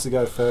bet. Who wants to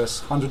go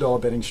first? $100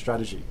 betting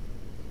strategy.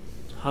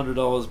 $100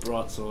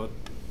 Brightside.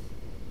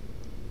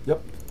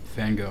 Yep.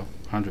 Fangirl,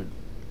 100.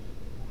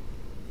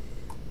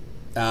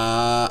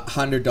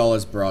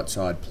 $100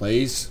 Brightside,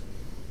 please.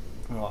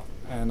 All right,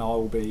 and I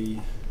will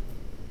be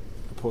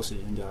a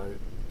pussy and go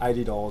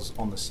 $80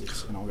 on the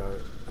 6, and I'll go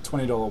a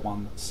 $20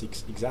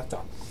 1/6 exacta.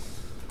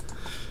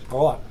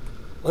 All right,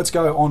 let's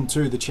go on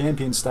to the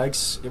Champion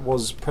Stakes. It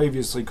was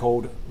previously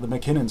called the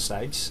McKinnon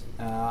Stakes.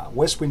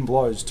 West Wind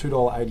Blows,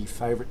 $2.80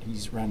 favourite.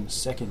 He's ran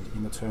second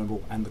in the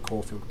Turnbull and the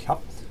Caulfield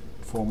Cup.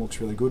 Form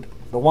looks really good.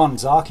 The one,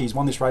 Zaki's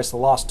won this race the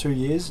last 2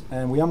 years,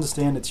 and we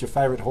understand it's your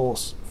favourite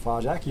horse,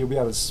 Phar Jack. You'll be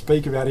able to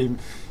speak about him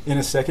in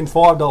a second.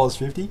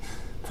 $5.50.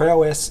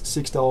 Prowess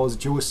 $6,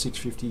 Jewess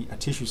 $6.50, a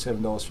Tissue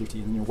 $7.50,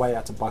 and then you're way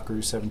out to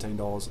Buckaroo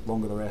 $17,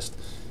 longer the rest.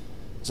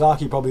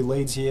 Zaki probably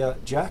leads here.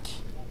 Jack,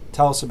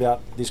 tell us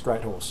about this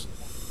great horse.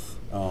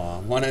 Oh,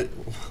 one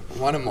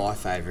of my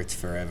favourites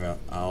forever.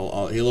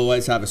 He'll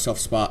always have a soft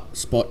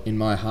spot in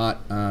my heart.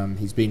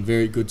 He's been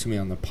very good to me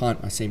on the punt.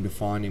 I seem to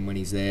find him when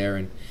he's there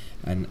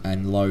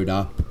and load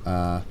up.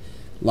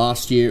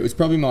 Last year, it was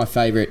probably my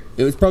favourite.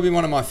 It was probably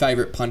one of my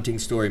favourite punting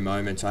story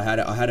moments. I had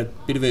a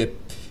bit of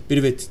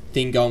a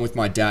thing going with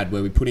my dad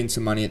where we put in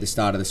some money at the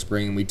start of the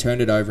spring and we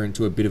turned it over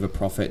into a bit of a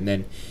profit, and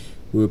then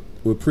we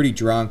were pretty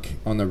drunk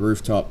on the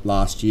rooftop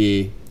last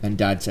year, and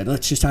Dad said,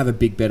 "Let's just have a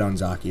big bet on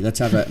Zaki. Let's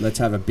have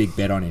a big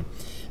bet on him."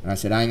 And I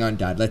said, "Hang on,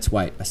 Dad. Let's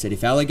wait." I said,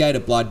 "If Alligator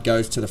Blood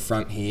goes to the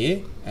front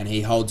here and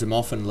he holds him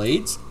off and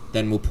leads,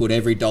 then we'll put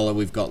every dollar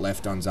we've got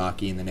left on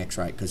Zaki in the next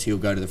race because he'll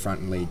go to the front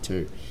and lead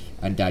too."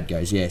 And Dad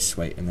goes, "Yes,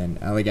 sweet." And then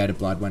Alligator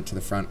Blood went to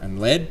the front and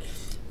led.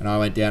 And I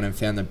went down and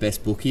found the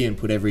best bookie and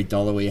put every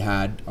dollar we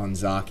had on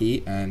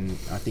Zaki, and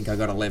I think I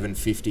got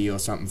 $11.50 or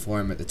something for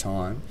him at the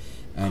time.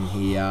 And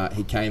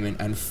he came in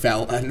and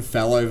fell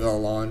over the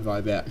line by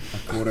about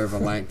a quarter of a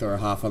length or a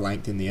half a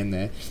length in the end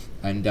there.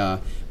 And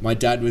my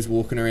dad was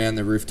walking around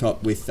the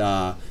rooftop with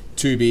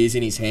 2 beers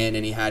in his hand,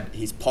 and he had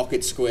his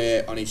pocket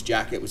square on his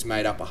jacket was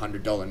made up of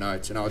 $100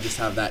 notes, and I'll just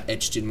have that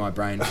etched in my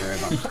brain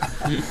forever.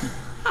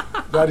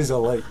 That is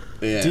elite.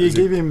 Yeah, do you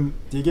give him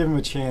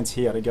a chance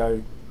here to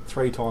go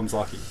 3 times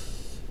lucky?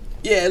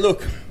 Yeah,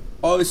 look,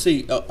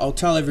 obviously, I'll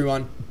tell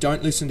everyone,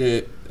 don't listen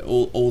to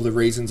all the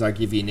reasons I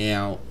give you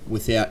now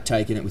without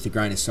taking it with a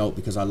grain of salt,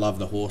 because I love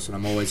the horse and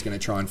I'm always going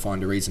to try and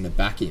find a reason to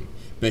back him.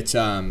 But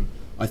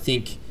I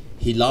think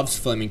he loves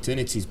Flemington.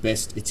 It's his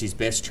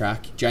best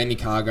track. Jamie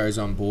Carr goes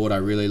on board. I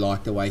really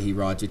like the way he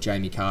rides with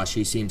Jamie Carr.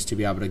 She seems to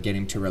be able to get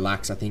him to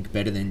relax, I think,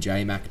 better than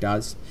J-Mac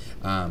does.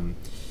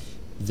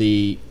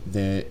 The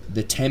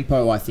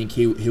tempo, I think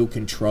he'll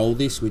control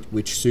this,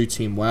 which suits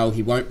him well.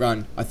 He won't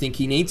run. I think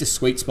he needs a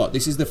sweet spot.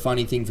 This is the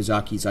funny thing for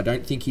Zaki's. I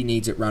don't think he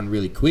needs it run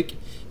really quick,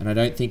 and I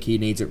don't think he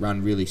needs it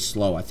run really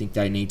slow. I think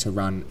they need to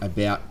run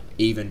about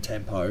even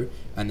tempo,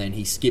 and then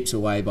he skips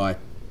away by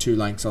 2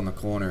 lengths on the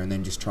corner and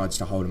then just tries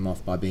to hold him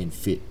off by being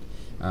fit.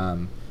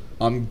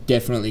 I'm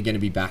definitely going to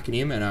be backing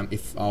him, and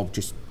if I'll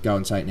just go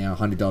and say it now,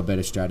 $100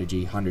 better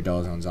strategy, $100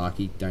 on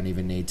Zaki. Don't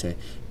even need to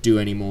do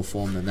any more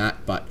form than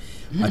that. But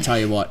I tell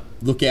you what,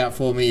 look out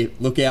for me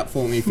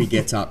if he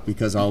gets up,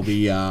 because I'll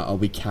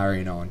be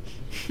carrying on.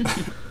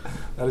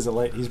 That is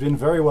elite. He's been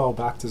very well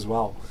backed as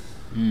well.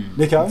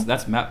 Nico,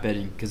 that's map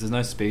betting because there's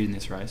no speed in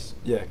this race.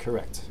 Yeah,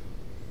 correct.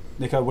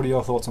 Nico, what are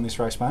your thoughts on this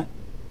race, mate?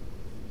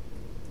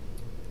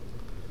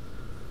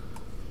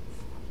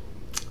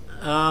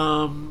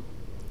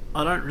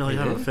 I don't really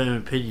have a firm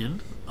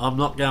opinion. I'm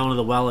not going to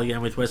the well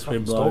again with West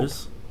Wind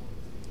Blows.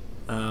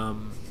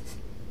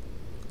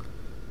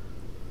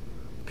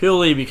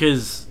 Purely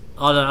because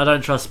I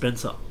don't trust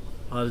Spencer.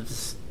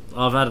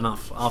 I've had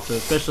enough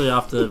especially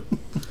after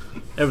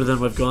everything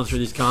we've gone through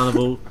this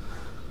carnival.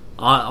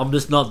 I'm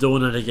just not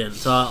doing it again.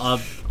 So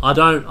I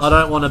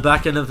don't want to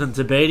back anything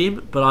to beat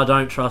him, but I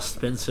don't trust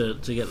Spencer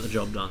to get the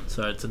job done.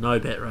 So it's a no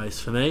bet race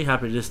for me.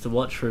 Happy just to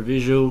watch for a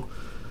visual.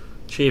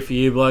 Cheer for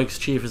you blokes,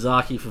 cheer for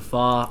Zaki, for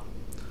Phar.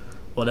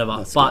 whatever.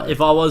 Let's But go.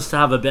 if I was to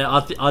have a bet,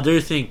 I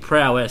do think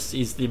Prowess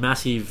is the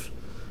massive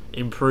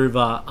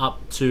improver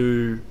up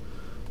to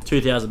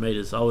 2,000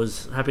 metres. I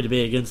was happy to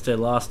be against her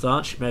last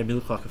start. She made me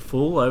look like a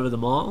fool over the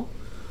mile,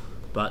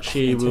 but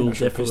she will Antina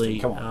should definitely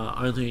piston, come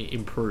on. only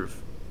improve.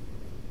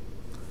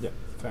 Yeah,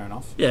 fair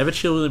enough. Yeah, but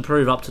she'll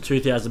improve up to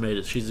 2,000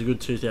 metres. She's a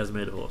good 2,000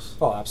 metre horse.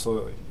 Oh,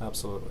 absolutely.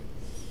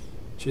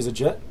 She's a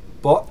jet.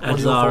 But what And are your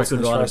Zara thoughts on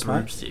could this ride a race, mate?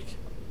 broomstick.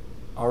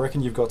 I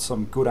reckon you've got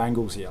some good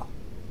angles here.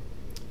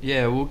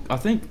 Yeah, well, I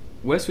think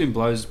West Wind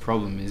Blow's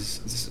problem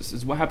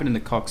is what happened in the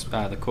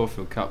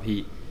Caulfield Cup.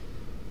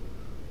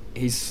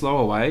 He's slow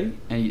away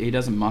and he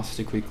doesn't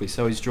muster quickly,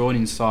 so he's drawn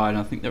inside, and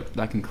I think that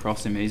they can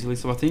cross him easily.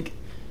 So I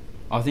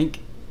think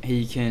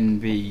he can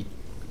be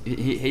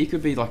he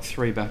could be like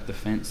 3 back the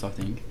fence. I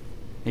think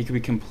he could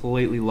be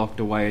completely locked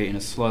away in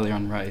a slowly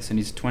run race, and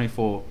he's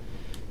 24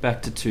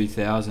 back to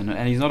 2,000,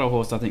 and he's not a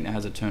horse I think that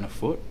has a turn of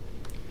foot.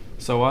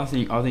 So I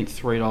think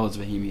 $3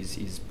 for him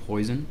is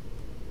poison.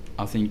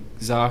 I think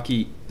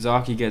Zaki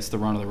gets the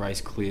run of the race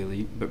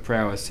clearly, but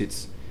Prowess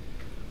sits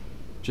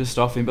just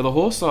off him. But the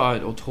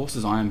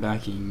horses I am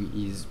backing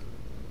is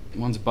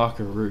one's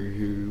Buckaroo,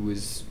 who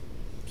was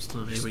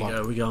Oh, here we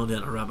go. We're going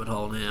down a rabbit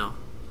hole now.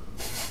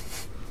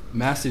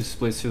 massive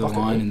splits through the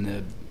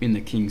line in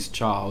the King's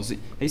Charles.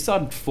 He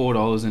started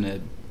 $4 in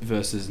it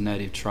versus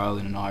Native Trail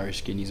in an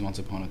Irish Guineas once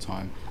upon a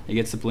time. He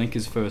gets the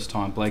blinkers first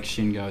time. Blake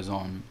Shin goes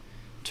on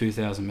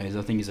 2,000 metres.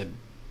 I think he's a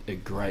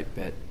great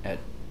bet at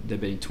they're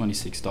betting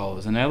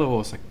 $26. And the other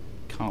horse I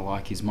kind of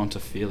like is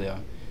Montefilia,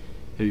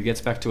 who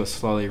gets back to a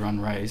slowly run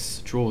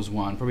race, draws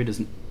 1,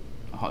 probably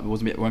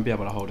won't be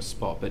able to hold a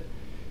spot, but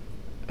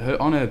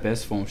on her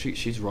best form,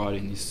 she's right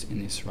in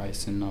this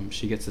race, and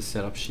she gets a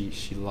setup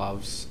she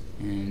loves,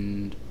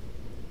 and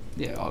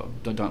yeah, I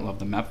don't love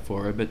the map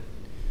for her, but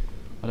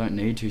I don't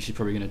need to. She's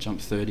probably going to jump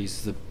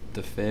 30s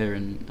the fair,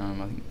 and I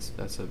think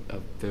that's a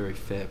very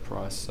fair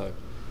price. So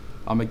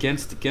I'm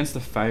against the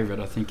favourite.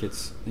 I think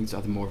it's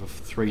either more of a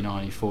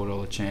 $3.90,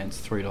 $4 chance.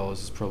 $3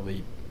 is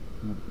probably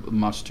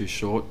much too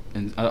short,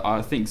 and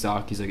I think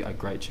Zark is a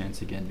great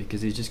chance again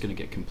because he's just going to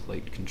get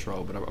complete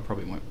control. But I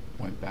probably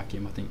won't back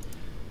him. I think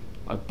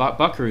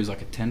Buckaroo is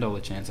like a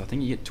 $10 chance. I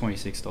think you get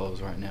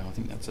 $26 right now. I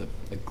think that's a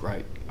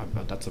great.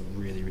 That's a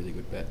really really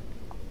good bet.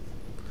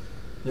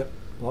 Yep,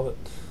 love it.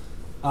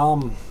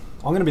 I'm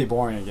going to be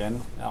boring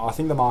again. I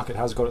think the market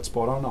has got it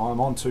spot on. I'm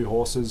on 2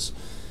 horses.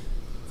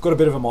 I've got a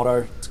bit of a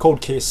motto. It's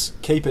called KISS.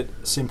 Keep it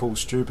simple,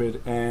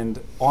 stupid. And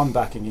I'm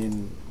backing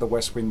in the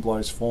West Wind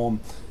Blow's form.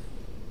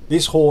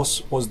 This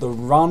horse was the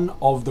run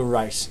of the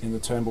race in the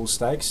Turnbull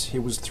Stakes. He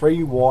was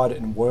 3 wide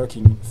and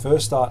working.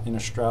 First start in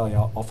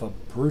Australia off a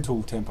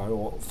brutal tempo,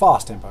 or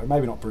fast tempo.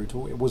 Maybe not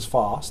brutal. It was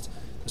fast.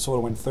 They sort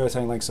of went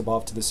 13 lengths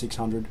above to the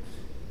 600.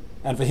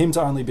 And for him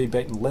to only be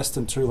beaten less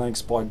than 2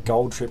 lengths by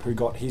Gold Trip, who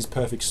got his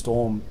perfect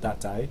storm that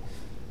day,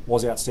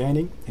 was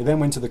outstanding. He then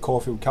went to the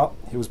Caulfield Cup.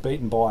 He was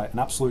beaten by an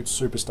absolute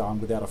superstar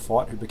and without a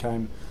fight, who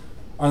became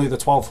only the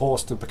 12th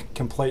horse to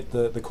complete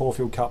the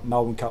Caulfield Cup,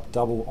 Melbourne Cup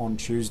double on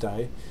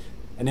Tuesday.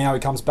 And now he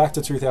comes back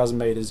to 2,000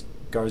 metres,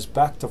 goes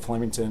back to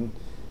Flemington,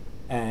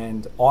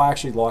 and I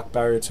actually like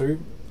Barrier 2.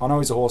 I know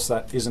he's a horse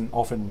that isn't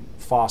often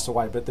fast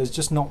away, but there's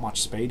just not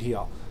much speed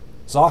here.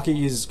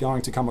 Zaki is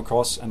going to come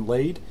across and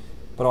lead,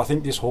 but I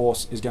think this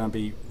horse is going to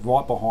be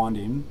right behind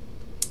him,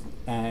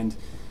 and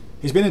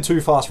he's been in 2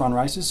 fast run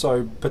races,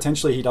 so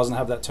potentially he doesn't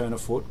have that turn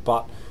of foot,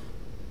 but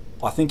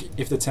I think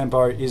if the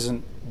tempo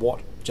isn't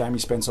what Jamie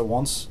Spencer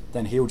wants,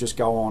 then he'll just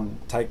go on,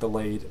 take the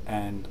lead,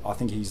 and I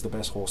think he's the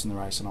best horse in the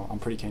race, and I'm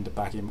pretty keen to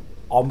back him.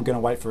 I'm going to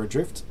wait for a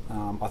drift.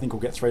 I think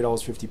we'll get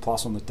 $3.50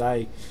 plus on the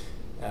day,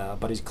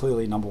 but he's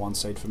clearly number 1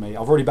 seed for me.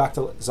 I've already backed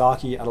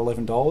Zaki at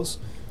 $11,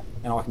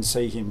 and I can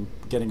see him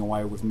getting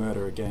away with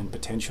murder again,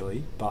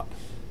 potentially, but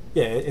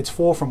yeah, it's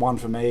 4 from 1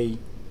 for me.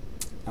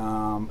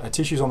 Her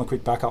Tissue's on the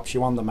quick backup. She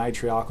won the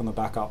Matriarch on the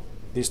backup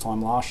this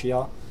time last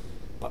year,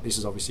 but this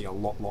is obviously a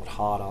lot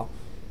harder.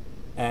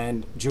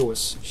 And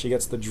Jewess, she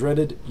gets the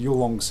dreaded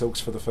Yulong Silks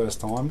for the first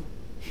time.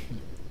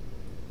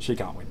 She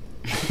can't win.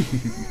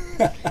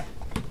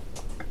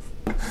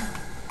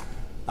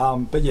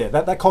 But yeah,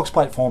 that Cox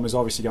Plate form is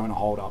obviously going to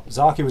hold up.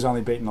 Zaki was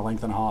only beaten a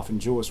length and a half,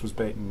 and Jewess was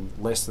beaten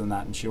less than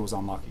that, and she was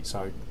unlucky.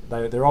 So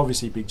they're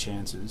obviously big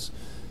chances.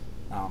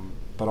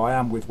 But I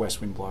am with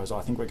West Wind Blows. I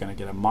think we're going to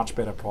get a much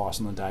better price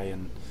on the day,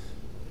 and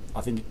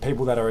I think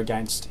people that are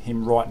against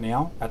him right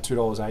now at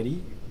 $2.80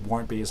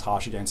 won't be as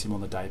harsh against him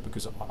on the day,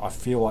 because I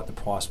feel like the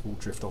price will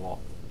drift a lot.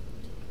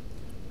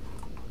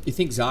 You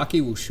think Zaki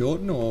will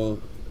shorten, or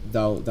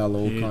they'll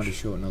all Huge. kind of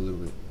shorten a little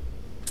bit?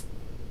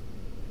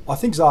 I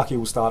think Zaki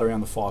will start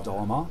around the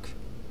 $5 mark.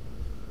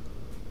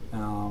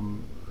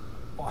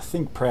 I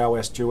think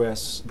Prowess,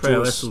 Jewess, will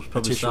probably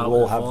Patricia start will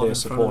all with have 5 their in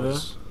front of her.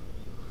 supporters.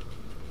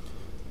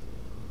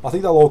 I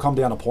think they'll all come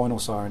down a point or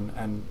so,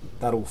 and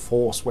that'll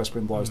force West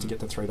Wind Blows to get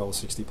to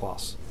 $3.60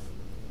 plus.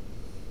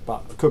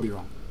 But I could be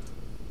wrong.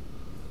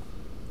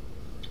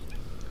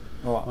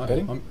 All right,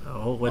 betting?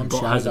 When I'm Bot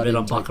sure has a that bet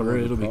on didn't take Buckaroo, all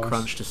the it'll be price.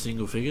 crunched to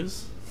single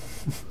figures.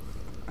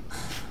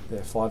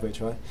 Yeah, 5 each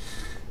way.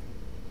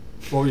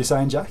 What were you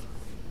saying, Jack?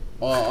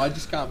 I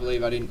just can't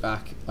believe I didn't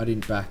back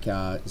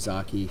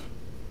Zaki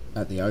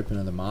at the open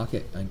of the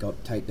market and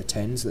take the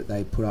 10s that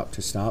they put up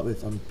to start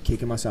with. I'm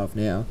kicking myself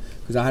now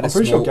because I had I'm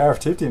pretty sure Gareth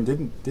tipped him,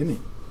 didn't he?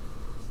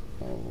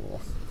 Oh,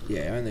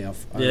 yeah, only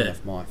off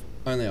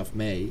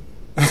me.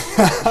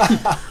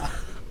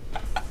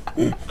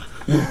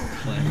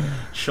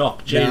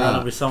 Shock. G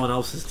running with someone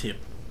else's tip.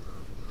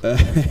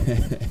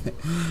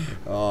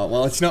 Oh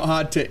well, it's not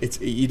hard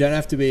to. You don't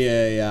have to be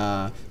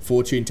a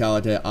fortune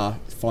teller to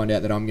find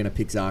out that I'm going to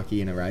pick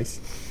Zaki in a race.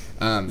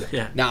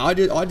 Now I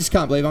just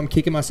can't believe I'm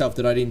kicking myself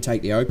that I didn't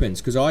take the opens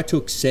because I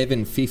took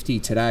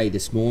 $7.50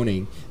 this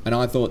morning, and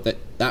I thought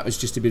that was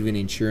just a bit of an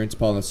insurance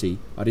policy.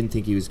 I didn't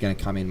think he was going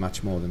to come in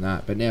much more than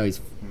that, but now he's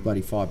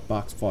bloody $5,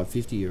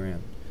 $5.50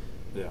 around.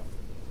 Yeah,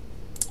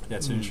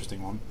 it's an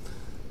interesting one.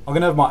 I'm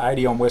going to have my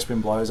 80 on West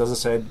Wind Blows. As I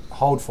said,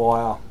 hold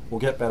fire, we'll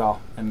get better,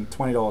 and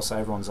 $20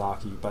 saver on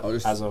Zaki. But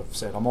as I've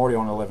said, I'm already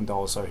on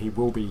 $11, so he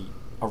will be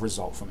a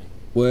result for me.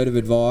 Word of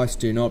advice,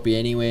 do not be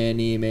anywhere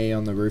near me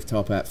on the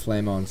rooftop at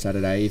Flem on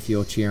Saturday if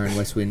you're cheering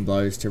West Wind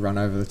Blows to run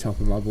over the top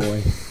of my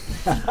boy.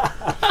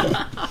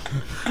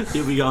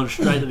 He'll be going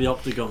straight to the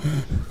Octagon.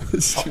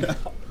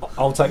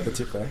 I'll take the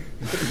tip there.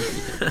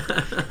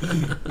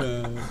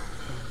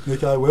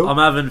 Nico, Will? I'm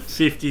having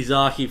 50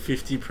 Zaki,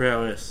 50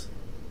 Prowess.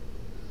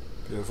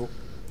 Beautiful.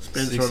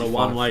 Spencer on a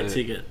one-way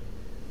ticket.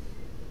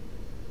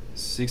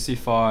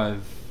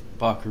 65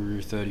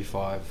 Buckaroo,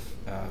 35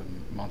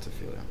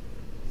 Montefiore.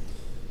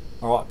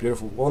 All right,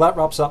 beautiful. Well, that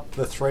wraps up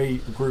the 3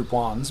 Group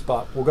 1s,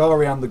 but we'll go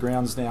around the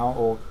grounds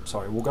now,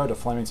 we'll go to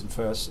Flemington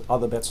first.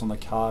 Other bets on the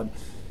card.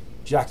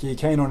 Jack, are you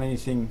keen on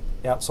anything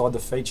outside the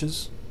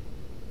features?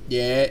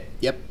 Yeah,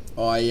 yep.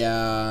 I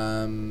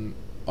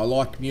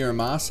like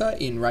Muramasa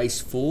in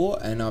race 4,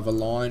 and I've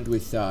aligned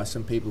with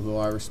some people who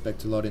I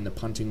respect a lot in the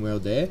punting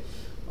world there.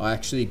 I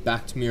actually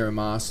backed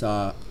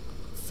Muramasa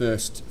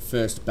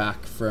first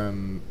back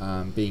from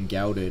being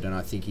gelded, and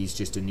I think he's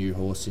just a new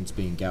horse since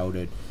being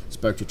gelded.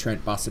 Spoke to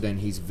Trent Busserton,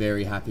 he's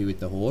very happy with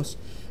the horse,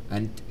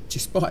 and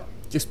just by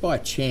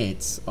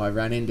chance I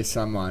ran into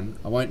someone,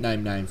 I won't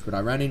name names, but I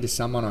ran into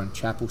someone on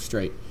Chapel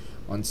Street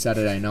on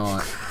Saturday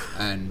night,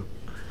 and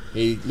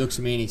he looks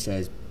at me and he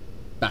says,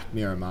 back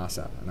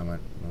Muramasa, and I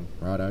went, well,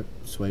 righto,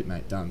 sweet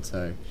mate, done.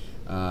 So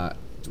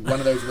one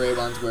of those rare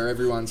ones where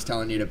everyone's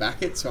telling you to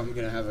back it, so I'm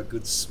going to have a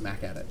good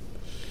smack at it.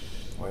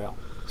 Wow.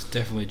 It's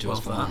definitely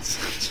Jules for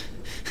Lance.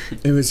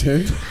 It was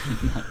who?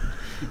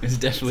 It's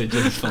definitely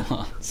Jules for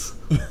Lance.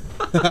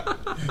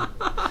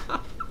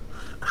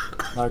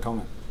 No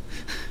comment.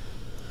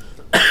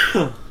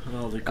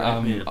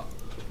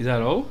 Is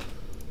that all?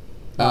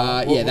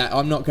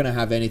 I'm not going to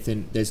have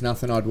anything. There's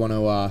nothing I'd want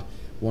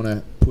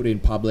to put in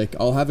public.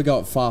 I'll have a go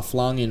at Far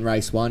Flung in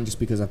race 1 just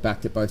because I've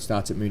backed it both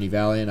starts at Moonee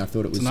Valley, and I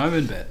thought it was an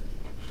omen bet.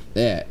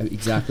 Yeah,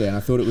 exactly. And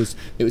I thought it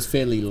was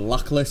fairly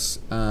luckless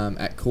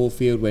at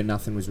Caulfield where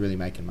nothing was really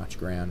making much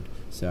ground.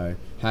 So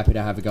happy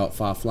to have a go at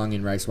Far Flung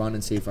in race 1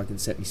 and see if I can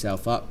set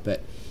myself up.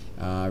 But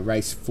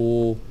race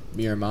 4,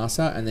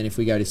 Muramasa, and then if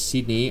we go to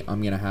Sydney,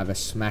 I'm going to have a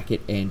smack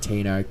at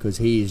Antino because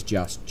he is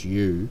just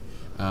due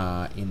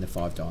in the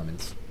 5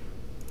 Diamonds.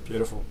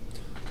 Beautiful.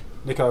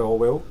 Nico or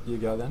Will, you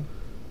go then.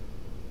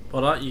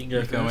 All right, you can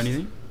go Nico, first.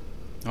 anything?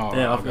 Oh,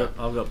 Yeah, right,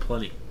 I've got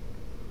plenty.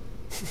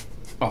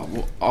 Oh,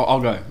 well, I'll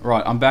go.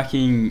 Right, I'm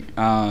backing.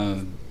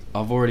 I've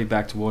already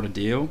backed Water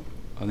Deal.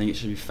 I think it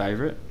should be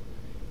favourite.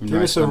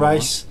 Give us a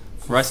race.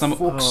 Race number.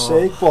 Fuck's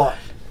sake, what?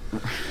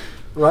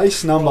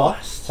 Race number.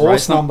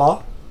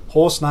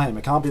 Horse name.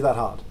 It can't be that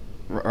hard.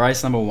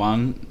 Race number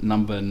 1,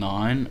 number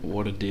 9,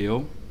 Water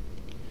Deal.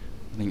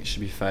 I think it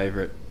should be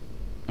favourite.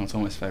 Oh, it's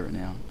almost favourite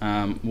now.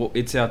 Well,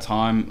 it's our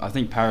time. I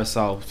think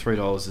Parasol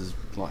 $3 is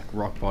like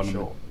rock bottom.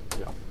 Sure.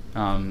 Yeah.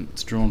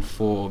 It's drawn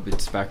 4.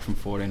 It's back from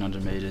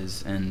 1400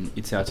 metres, and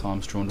it's our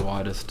time's drawn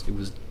widest. It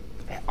was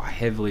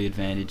heavily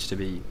advantaged to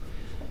be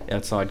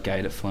outside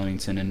gate at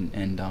Flemington,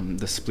 and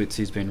the splits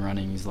he's been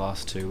running his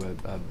last 2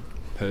 are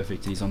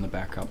perfect. He's on the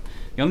backup.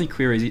 The only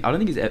query is I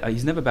don't think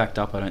he's never backed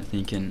up. I don't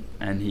think,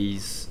 and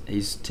he's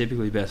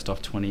typically best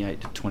off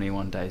 28 to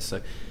 21 days.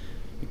 So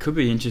it could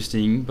be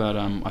interesting, but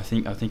I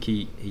think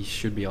he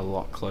should be a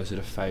lot closer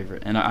to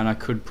favourite, and I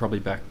could probably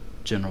back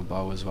General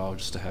Bow as well,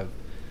 just to have,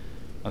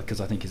 because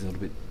I think he's a little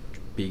bit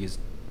big as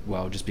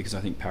well, just because I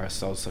think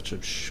Parasol's such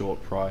a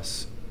short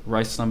price.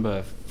 Race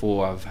number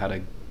 4, I've had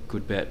a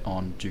good bet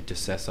on Duke de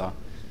Sessa.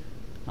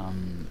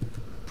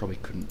 Probably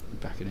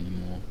couldn't back it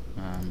anymore.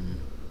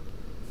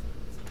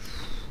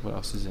 What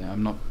else is there?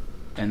 I'm not,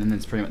 and then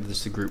it's pretty much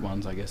just the Group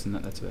 1s, I guess, and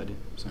that's about it.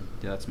 So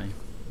yeah, that's me.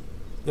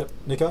 Yep,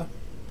 Nico.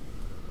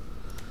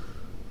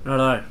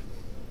 Righto.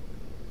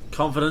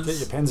 Confidence. Get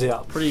your pens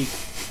out. Pretty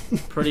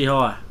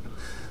high.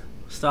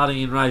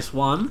 Starting in race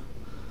 1.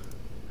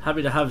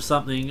 Happy to have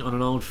something on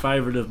an old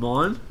favourite of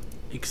mine,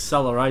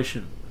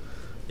 Acceleration.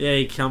 Yeah,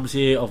 he comes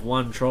here off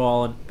 1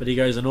 trial, but he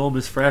goes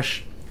enormous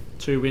fresh.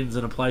 2 wins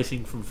and a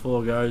placing from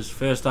 4 goes.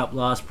 First up,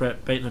 last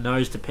prep, beating the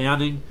nose to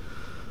Pounding,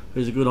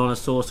 who's a good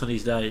honest horse on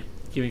his day.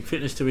 Giving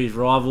fitness to his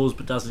rivals,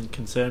 but doesn't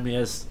concern me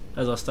as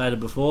I stated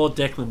before.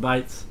 Declan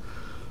Bates,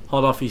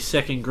 hot off his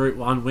second Group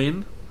 1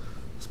 win,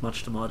 it's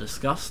much to my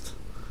disgust,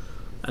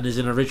 and is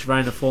in a rich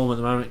vein of form at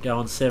the moment,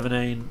 going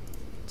 17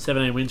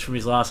 wins from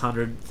his last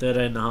 100,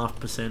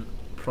 13.5%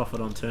 profit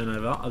on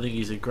turnover. I think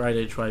he's a great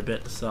each way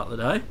bet to start the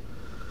day.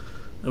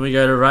 Then we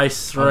go to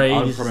race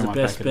 3. This is the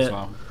best bet.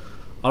 Well.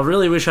 I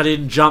really wish I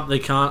didn't jump the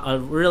gun. I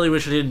really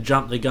wish I didn't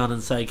jump the gun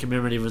and say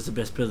Commemorative was the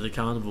best bet of the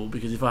carnival,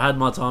 because if I had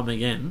my time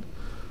again,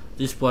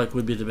 this bloke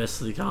would be the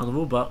best of the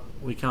carnival. But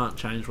we can't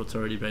change what's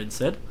already been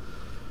said.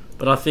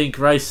 But I think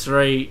race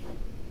 3,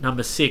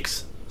 number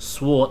 6,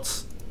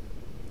 Swartz,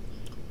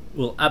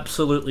 will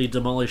absolutely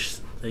demolish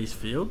this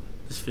field.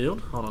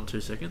 Hold on 2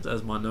 seconds,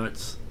 as my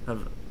notes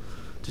have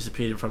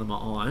disappeared in front of my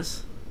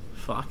eyes.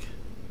 Fuck.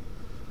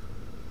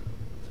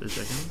 2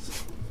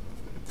 seconds.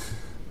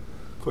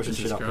 Pushing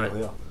shit up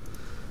earlier.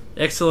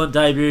 Excellent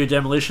debut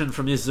demolition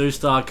from this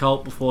Zoostar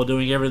colt before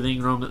doing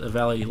everything wrong at the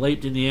Valley.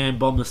 Leaped in the air and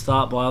bombed the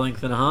start by a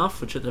length and a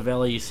half, which at the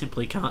Valley you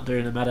simply can't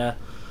do no matter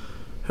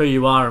who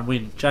you are, and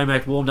win.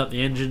 J-Mac warmed up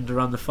the engine to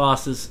run the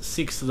fastest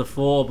 6 to the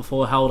 4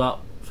 before held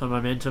up for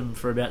momentum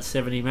for about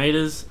 70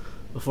 metres,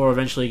 before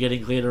eventually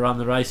getting clear to run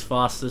the race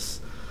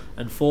fastest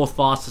and 4th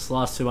fastest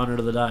last 200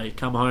 of the day.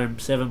 Come home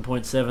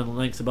 7.7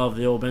 lengths above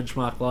the all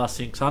benchmark last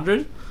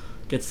 600.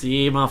 Gets the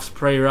earmuffs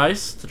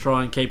pre-race to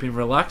try and keep him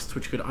relaxed,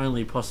 which could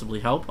only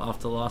possibly help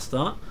after last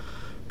start.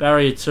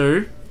 Barrier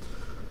 2,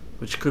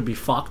 which could be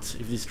fucked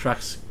if this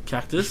track's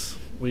cactus.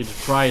 We'd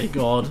pray to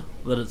God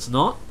that it's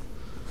not.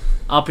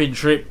 Up in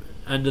trip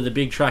and to the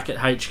big track at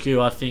HQ,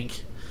 I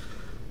think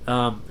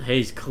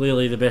he's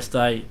clearly the best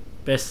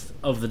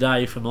of the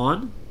day for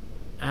mine.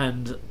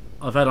 And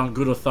I've had on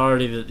good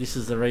authority that this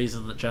is the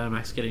reason that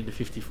J-Mac's getting to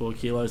 54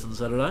 kilos on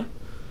Saturday.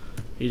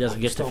 He doesn't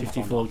get to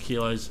 54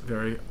 kilos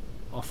very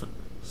often.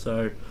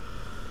 So,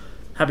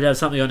 happy to have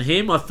something on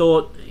him. I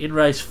thought, in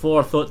race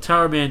 4,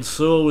 Taraman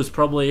Sewer was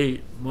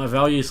probably my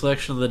value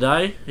selection of the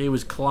day. He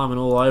was climbing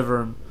all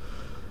over him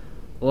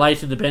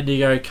late in the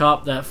Bendigo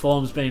Cup. That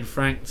form's been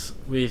franked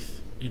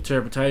with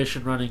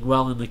interpretation, running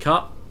well in the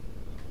Cup.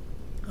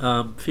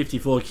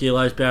 54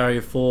 kilos,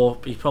 barrier 4.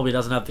 He probably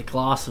doesn't have the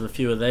class of a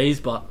few of these,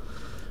 but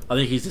I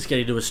think he's just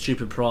getting to a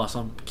stupid price.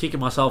 I'm kicking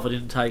myself I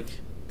didn't take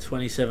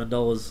 $27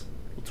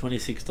 or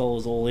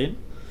 $26 all in.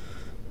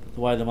 The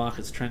way the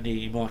market's trending,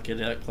 you might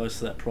get out close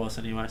to that price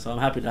anyway. So I'm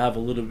happy to have a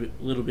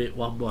little bit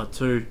 1 by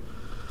 2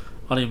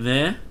 on him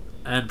there.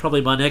 And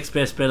probably my next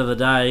best bet of the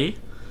day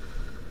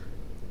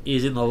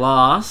is in the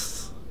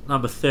last,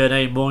 number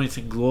 13,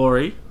 Mornington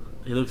Glory.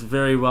 He looks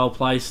very well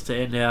placed to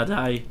end our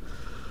day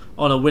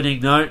on a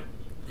winning note.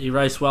 He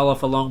raced well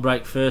off a long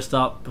break first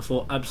up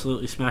before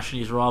absolutely smashing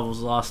his rivals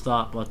last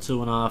start by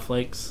 2.5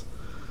 lengths.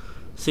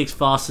 6th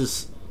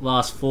fastest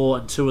last 4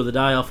 and 2 of the day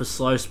off a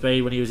slow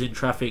speed when he was in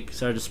traffic,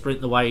 so to sprint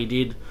the way he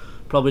did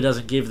probably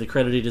doesn't give the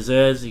credit he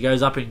deserves. He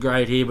goes up in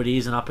grade here, but he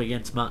isn't up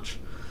against much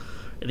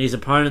in his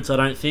opponents, I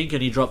don't think,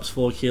 and he drops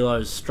 4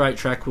 kilos. Straight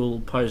track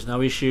will pose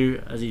no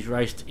issue, as he's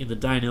raced in the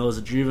Danehill as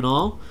a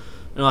juvenile,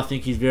 and I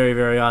think he's very,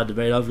 very hard to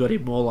beat. I've got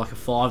him more like a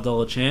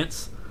 $5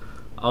 chance.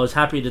 I was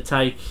happy to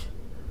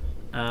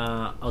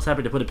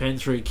put a pen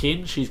through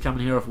Kin. She's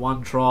coming here off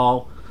 1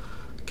 trial,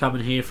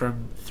 coming here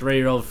from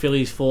 3-year-old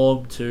fillies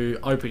form to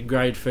open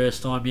grade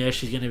first time. Yeah,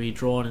 she's going to be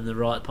drawn in the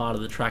right part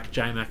of the track,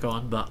 J-Mac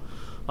on, but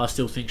I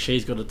still think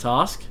she's got a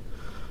task.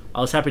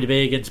 I was happy to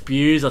be against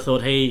Buse. I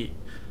thought he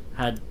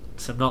had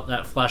some not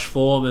that flash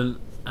form,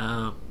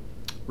 and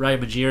Ray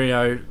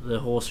Magerio, the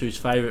horse who's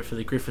favourite for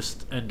the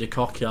Griffiths and de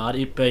Kock yard,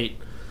 it beat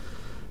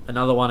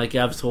another one of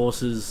Gav's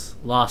horses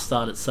last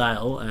start at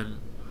Sale, and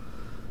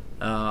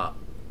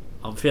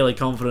I'm fairly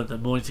confident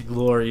that Mornington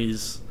Glory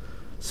is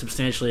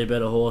substantially a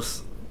better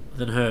horse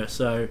than her.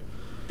 So,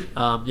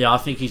 I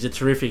think he's a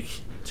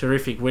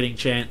terrific winning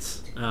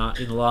chance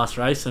in the last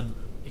race, and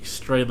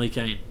extremely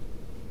keen.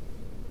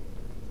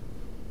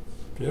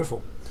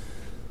 Beautiful.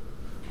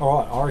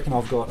 Alright, I reckon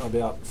I've got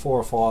about 4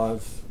 or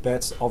 5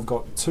 bets. I've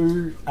got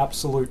 2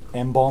 absolute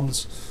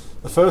M-bombs.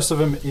 The first of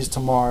them is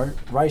tomorrow,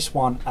 race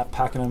 1 at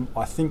Pakenham.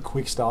 I think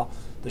Quickster,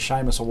 the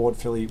Seamus Award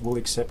filly, will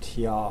accept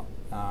here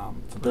for I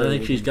don't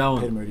think she's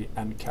going. Peter Moody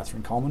and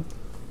Catherine Coleman.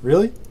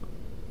 Really?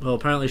 Well,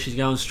 apparently she's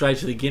going straight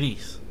to the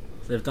Guineas.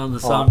 They've done the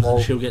sums,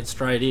 and she'll get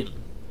straight in.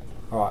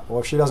 Alright, well,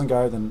 if she doesn't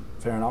go, then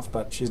fair enough,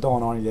 but she's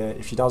 $1.90 there.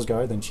 If she does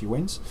go, then she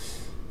wins.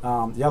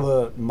 The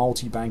other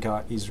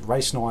multi-banker is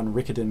race 9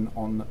 Riccarton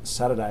on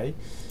Saturday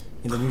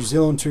in the New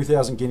Zealand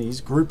 2000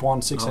 Guineas, Group 1,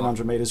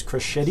 1600 metres,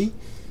 Crescetti.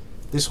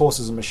 This horse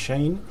is a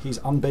machine. He's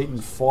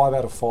unbeaten 5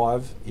 out of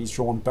 5. He's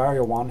drawn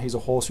barrier 1. He's a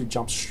horse who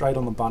jumps straight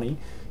on the bunny.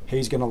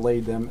 He's going to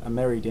lead them a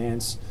merry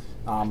dance.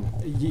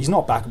 He's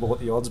not backable at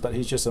the odds, but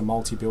he's just a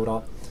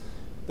multi-builder.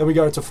 Then we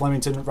go to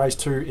Flemington, race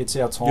 2, It's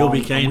Our Time. You'll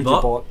be keen,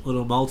 bot.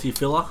 Little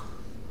multi-filler.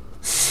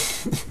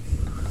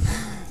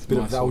 Bit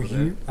of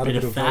value. Add a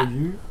bit of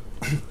value.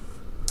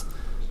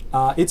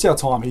 It's Our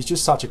Time. He's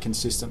just such a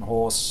consistent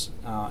horse,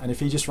 and if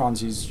he just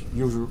runs his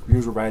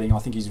usual rating, I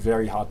think he's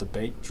very hard to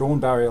beat. Drawn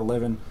barrier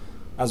 11,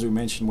 as we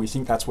mentioned, we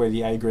think that's where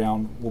the A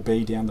ground will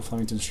be down the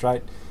Flemington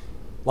Straight.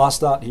 Last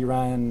start he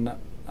ran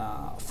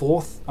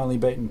fourth, only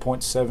beaten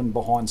 0.7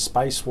 behind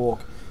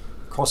Spacewalk,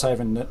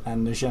 Crosshaven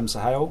and Najem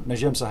Sahel.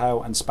 Najem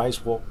Sahel and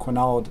Spacewalk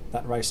quinalled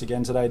that race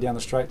again today down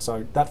the straight,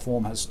 so that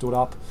form has stood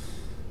up.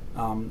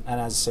 And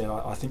as I said,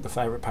 I think the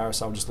favourite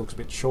Parasol just looks a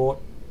bit short.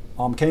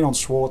 I'm keen on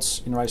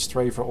Schwartz in race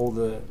 3 for all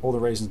the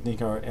reasons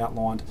Nico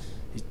outlined.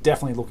 He's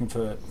definitely looking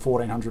for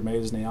 1,400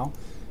 metres now.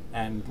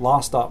 And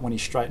last up, when he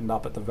straightened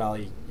up at the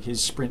Valley,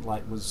 his sprint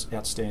late was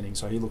outstanding,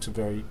 so he looks a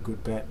very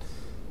good bet.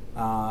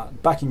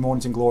 Backing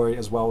Mornington Glory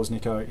as well as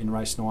Nico in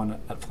race 9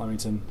 at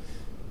Flemington.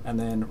 And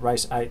then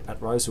race 8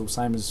 at Rosehill,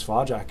 same as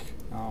Phar, Jack.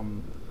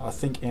 I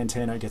think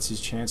Antino gets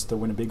his chance to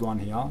win a big one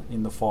here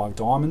in the 5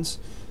 Diamonds.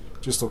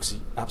 Just looks the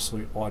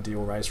absolute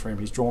ideal race for him.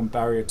 He's drawn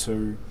barrier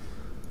 2.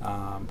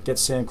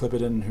 Gets Sam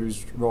Clipperton,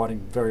 who's riding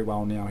very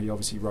well now. He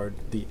obviously rode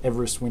the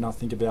Everest win, I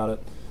think about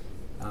it.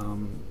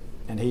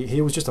 And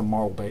he was just a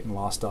moral beaten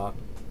last start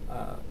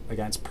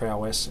against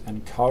Prowess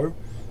and Co.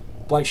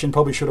 Blake Shin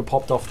probably should have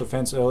popped off the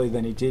fence earlier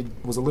than he did.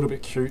 Was a little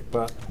bit cute,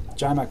 but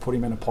J-Mac put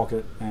him in a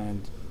pocket,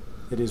 and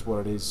it is what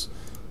it is.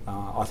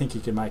 I think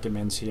he can make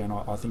amends here, and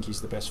I think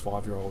he's the best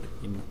 5-year-old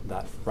in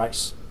that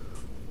race.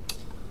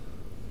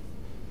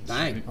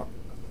 Bang.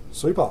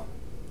 Super.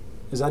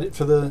 Is that it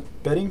for the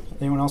betting?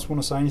 Anyone else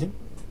want to say anything?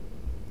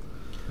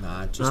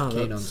 Nah, just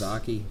keen on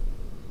Zaki.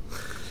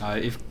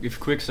 If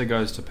Quickster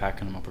goes to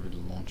Pakenham, I'll probably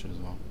launch it as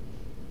well.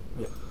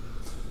 Yeah.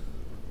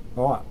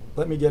 All right.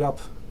 Let me get up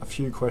a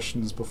few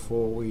questions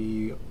before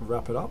we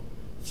wrap it up.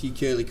 A few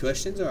curly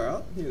questions,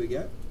 alright, here we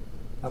go.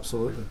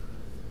 Absolutely.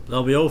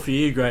 They'll be all for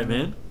you, great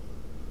man.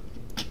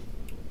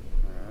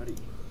 Alrighty.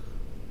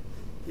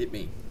 Hit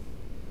me.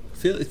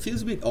 It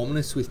feels a bit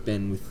ominous with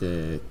Ben with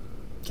the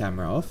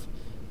camera off.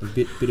 A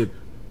bit of...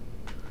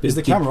 Is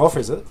the camera off,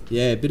 is it?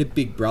 Yeah, a bit of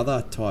Big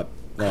Brother type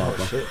vibe.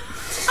 Oh, shit.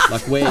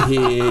 Like we're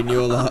here and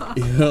you're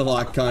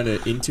like kind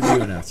of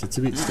interviewing us. It's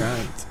a bit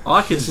strange.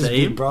 I can This is see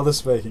Big him. Brother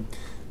speaking.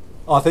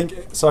 I think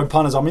so.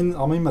 Punters, I'm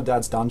in my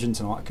dad's dungeon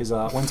tonight because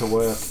I went to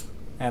work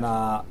and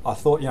I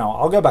thought,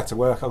 I'll go back to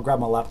work. I'll grab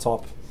my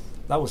laptop.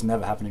 That was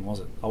never happening, was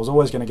it? I was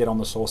always going to get on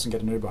the source and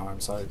get an Uber home.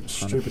 So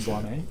stupid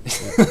by me.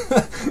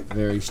 Yeah.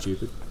 Very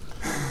stupid.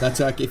 That's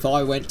like if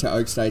I went to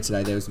Oaks Day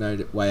today, there was no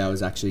way I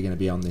was actually going to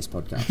be on this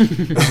podcast.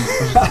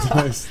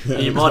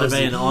 You might have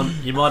been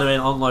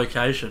on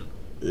location.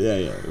 Yeah,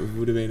 it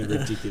would have been a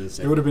ridiculous.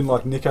 It would have been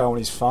like Nico on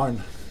his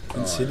phone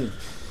in Sydney.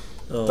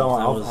 Oh,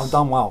 Don't worry,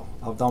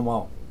 I've done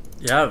well.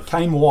 Yeah.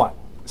 Kane White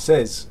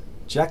says,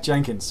 Jack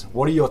Jenkins,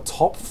 what are your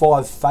top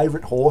 5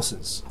 favourite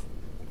horses?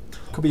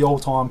 Could be all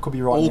time, could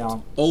be right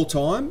now. All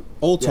time,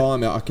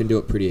 I can do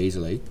it pretty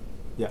easily.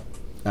 Yeah.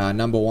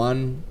 Number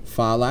 1,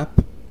 Phar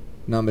Lap.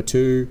 Number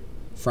 2,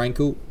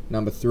 Frankel.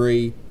 Number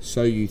 3,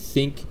 So You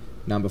Think.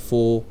 Number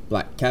 4,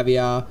 Black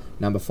Caviar.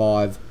 Number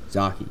 5,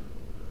 Zaki.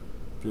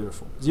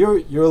 Beautiful.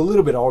 You're a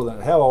little bit older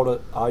than it. How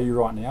old are you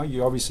right now?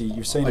 You've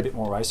seen a bit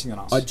more racing than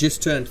us. I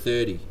just turned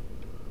 30.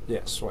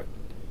 Yeah, sweet.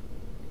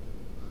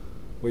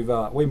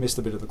 We missed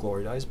a bit of the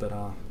glory days, but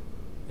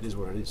it is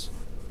what it is.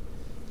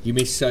 You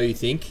missed So You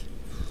Think?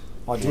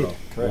 I did. What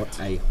Correct.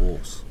 a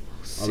horse.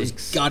 I was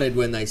 6. gutted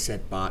when they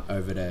sent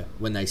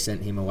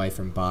him away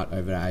from Bart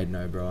over to Aidan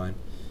O'Brien.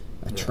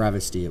 A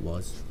travesty it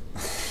was.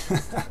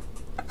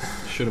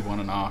 Should have won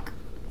an arc.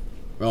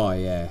 Oh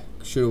yeah,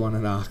 should have won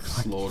an arc.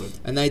 Slaughtered.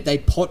 And they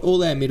pot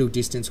all our middle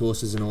distance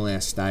horses and all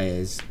our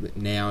stayers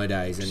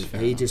nowadays,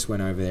 and he just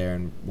went over there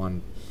and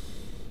won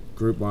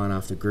Group 1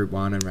 after Group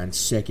 1 and ran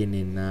second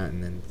in that,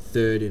 and then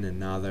third in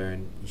another,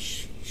 and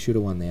he should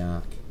have won the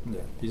arc.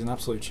 Yeah, he's an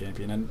absolute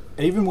champion. And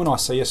even when I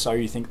see a So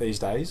You Think these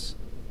days,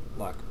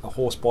 like a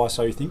horse by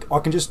So You Think, I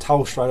can just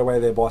tell straight away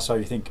they're by So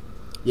You Think.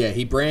 Yeah,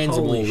 he brands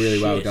them all Holy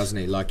really well, shit. doesn't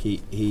he? Like he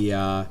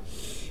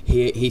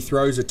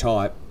throws a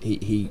type.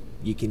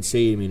 You can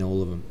see him in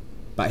all of them.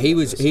 But he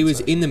was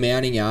in the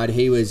mounting yard.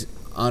 He was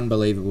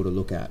unbelievable to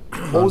look at.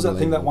 What was that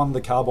thing that won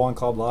the Carbine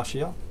Club last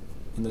year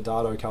in the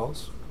Dardo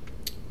colours?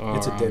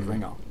 It's a dead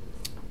ringer.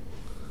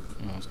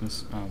 I was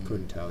gonna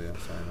Couldn't tell you.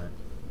 Sorry, mate.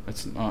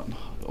 it's not.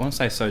 I want to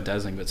say So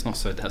Dazzling, but it's not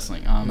So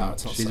Dazzling. No,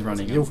 it's not. She's so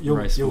running easy. a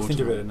race. You'll think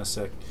of for it in a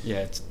sec. Yeah,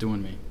 it's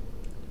doing me.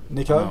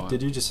 Nico, Oh,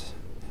 did you just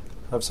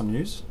have some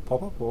news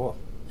pop up or what?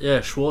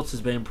 Yeah, Schwartz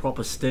has been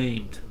proper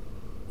steamed.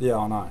 Yeah,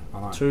 I know.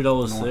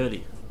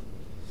 $2.30.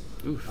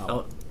 Oof.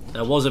 Oh,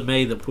 that wasn't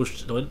me that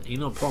pushed it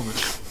in, I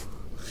promise.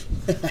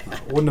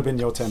 Wouldn't have been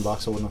your $10,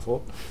 I wouldn't have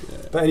thought. Yeah.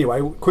 But anyway,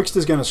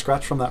 Quickster's going to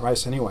scratch from that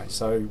race anyway,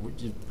 so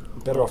you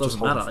better off just Doesn't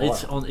holding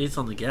matter. fire. It's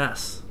on the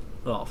gas.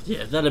 Oh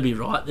yeah, that'd be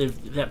right.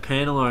 That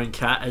Panelo and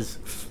Cat has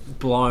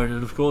blown,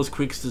 and of course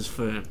Quickster's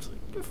firmed.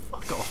 Like,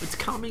 fuck off! It's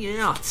coming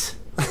out.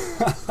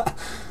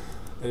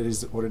 It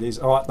is what it is.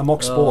 All right, the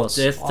mock sports.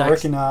 I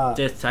reckon.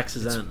 Death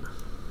taxes and.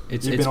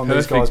 It's You've it's been on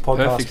these guys'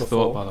 podcast perfect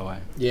before. thought, by the way.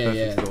 Yeah,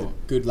 Perfect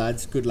thought. Good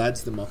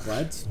lads, the mock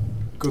lads.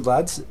 Good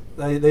lads.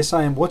 They're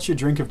saying, what's your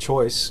drink of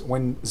choice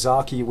when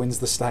Zaki wins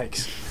the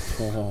stakes?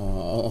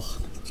 Oh,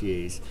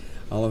 jeez.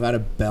 I'll have had a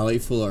belly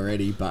full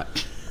already,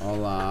 but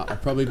I'll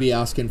probably be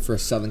asking for a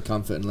Southern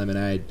Comfort and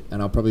lemonade,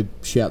 and I'll probably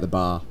shout the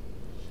bar.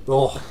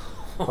 Oh,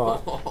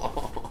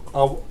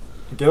 right.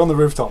 Get on the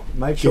rooftop.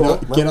 Make sure.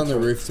 Get on the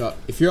rooftop.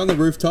 If you're on the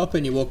rooftop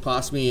and you walk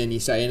past me and you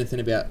say anything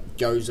about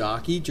Go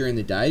Zaki during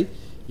the day,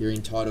 you're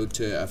entitled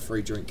to a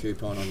free drink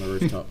coupon on the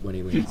rooftop when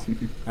he wins.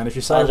 And if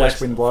you say West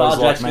Wind blows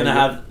like me...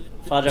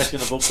 Farjack's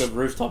going to book the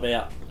rooftop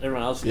out.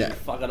 Everyone else is going to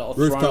fuck it off,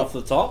 thrown Rooftop. off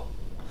the top.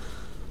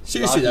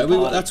 Seriously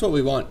though, that's what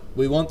we want.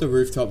 We want the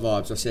rooftop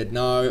vibes. I said,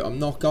 no, I'm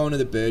not going to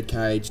the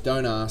birdcage.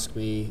 Don't ask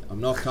me. I'm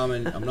not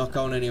coming. I'm not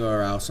going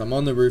anywhere else. I'm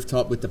on the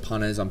rooftop with the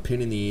punters. I'm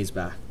pinning the ears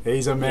back.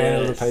 He's a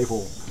man of the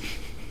people.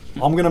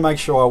 I'm going to make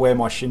sure I wear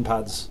my shin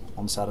pads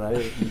on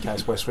Saturday in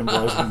case West Wind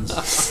blows wins.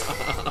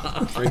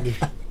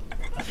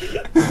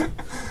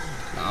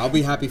 I'll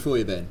be happy for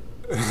you, Ben.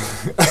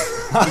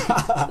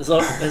 As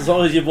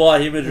long as you buy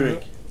him a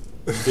drink.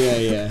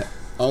 Yeah.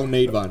 I'll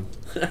need one.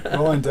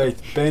 Oh, indeed.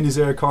 Ben, is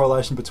there a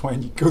correlation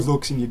between your good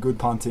looks and your good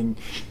punting?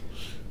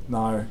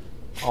 No.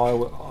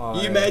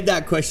 You made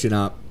that question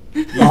up.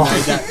 You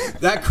made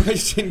that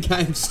question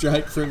came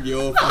straight from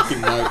your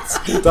fucking notes.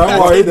 Don't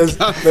worry, there's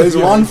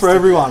one for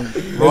everyone.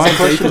 There's a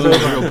question for a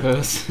everyone. real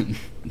person.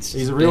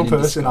 He's a real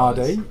person,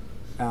 RD.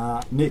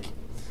 Nick,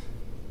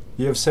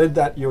 you have said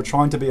that you're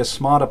trying to be a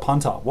smarter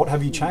punter. What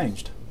have you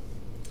changed?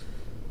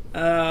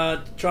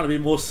 Trying to be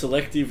more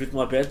selective with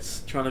my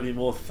bets. Trying to be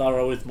more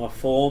thorough with my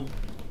form.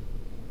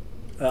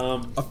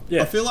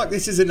 I feel like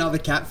this is another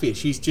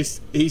catfish. He's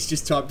just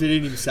typed it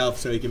in himself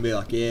so he can be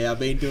like, yeah, I've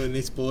been doing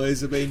this,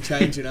 boys. I've been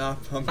changing up.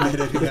 I'm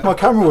better now. If my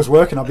camera was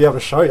working, I'd be able to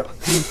show you.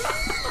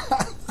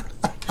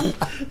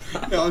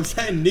 No, I'm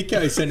saying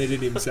Nico sent it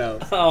in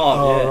himself.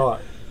 Oh,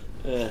 right.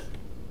 Yeah.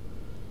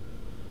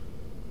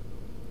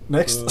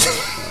 Next.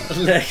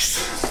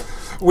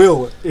 Next.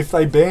 Will, if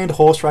they banned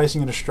horse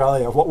racing in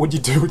Australia, what would you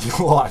do with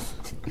your life?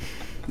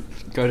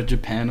 Go to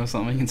Japan or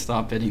something and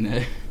start betting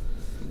there.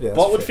 Yeah,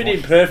 What would fit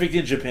in perfect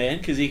in Japan?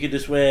 Because he could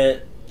just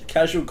wear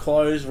casual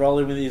clothes, roll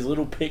in with his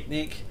little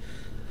picnic,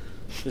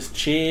 just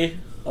cheer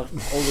like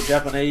all the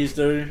Japanese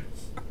do.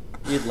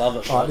 You'd love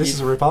it. Alright, this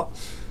is a ripper.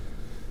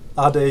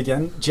 RD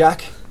again.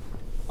 Jack,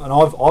 and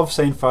I've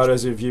seen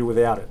photos of you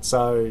without it,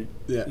 so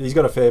he's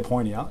got a fair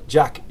point here.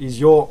 Jack,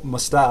 is your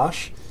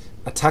moustache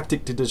a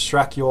tactic to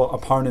distract your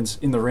opponents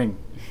in the ring?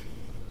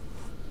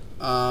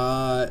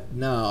 No,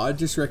 I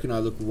just reckon I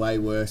look way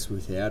worse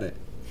without it.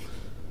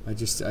 I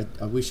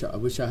wish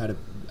I had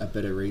a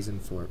better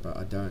reason for it, but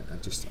I don't. I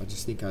just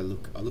think I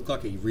look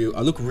like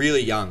I look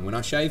really young when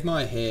I shave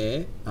my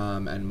hair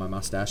and my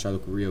mustache. I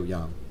look real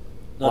young.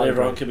 Not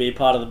everyone can be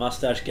part of the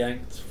mustache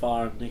gang. It's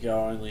Phar and Nico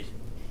only.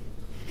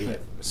 Yeah.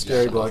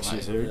 Scary blokes, you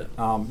two.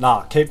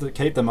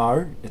 Keep the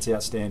mo. It's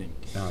outstanding.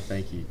 Oh,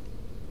 thank you.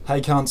 Hey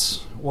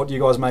cunts, what do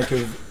you guys make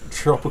of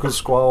Tropical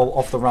Squall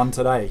off the run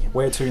today?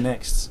 Where to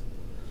next?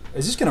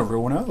 Is this going to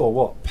ruin her or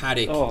what?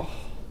 Paddock. Oh.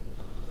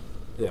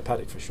 Yeah,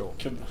 Paddock for sure.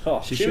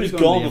 She was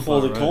gone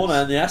before the corner,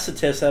 and the acid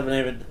tests hadn't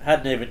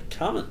even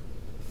come.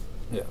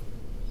 Yeah.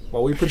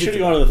 Well, we should have predicted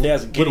gone to the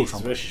 1,000 Little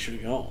guineas. Where she should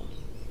have gone.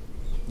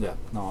 Yeah,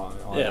 no,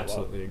 I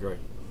absolutely agree.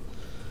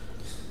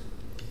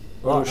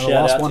 Well,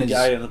 shout out to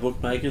Gay and the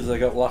bookmakers. They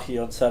got lucky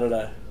on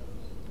Saturday.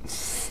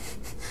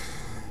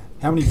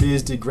 How many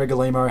beers did Greg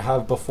Alimo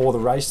have before the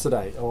race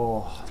today?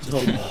 Didn't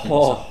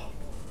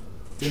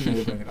need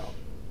to bring it up.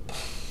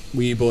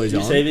 Were you boys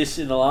Did you see this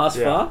in the last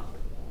Phar?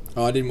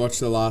 Oh, I didn't watch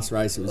the last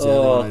race. It was the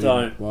only one I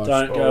didn't watch.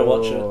 Don't go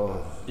watch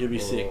it. You'll be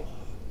sick.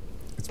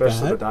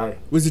 Especially today.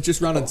 Was it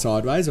just running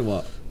sideways or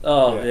what?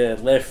 Oh yeah,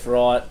 left,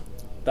 right,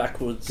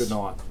 backwards. Good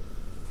night.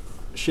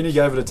 Shinny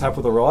gave it a tap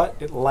with the right.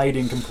 It laid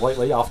in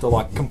completely after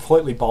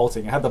completely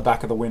bolting. It had the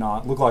back of the winner.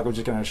 It looked like it was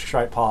just going to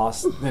straight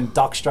past, then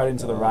duck straight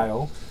into the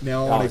rail.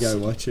 Now I want to go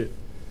watch it.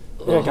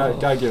 Yeah,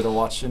 go give it a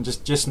watch, and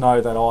just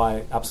know that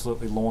I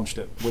absolutely launched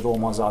it with all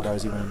my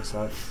Zardozi wins.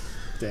 So.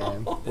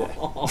 Damn. Yeah.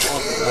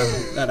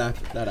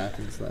 that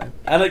happens though.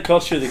 And it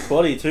cost you the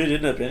quaddie too,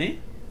 didn't it, Benny?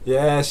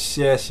 Yes.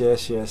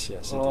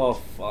 Oh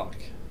fuck.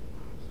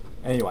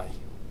 Anyway,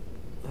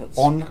 That's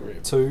on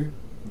grim. to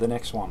the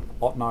next one.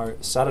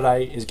 Otno,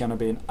 Saturday is going to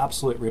be an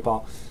absolute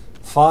ripper.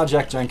 Phar,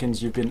 Jack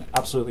Jenkins, you've been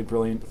absolutely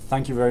brilliant.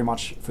 Thank you very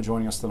much for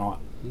joining us tonight.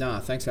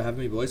 Nah, thanks for having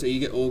me, boys. Are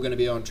you all going to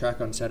be on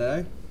track on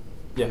Saturday?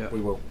 Yeah, we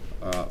will.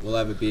 Alright, we'll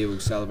have a beer. We'll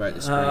celebrate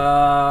the spring.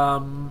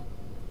 Come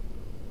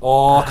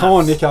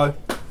on, Nico.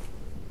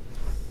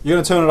 You're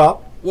going to turn it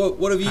up?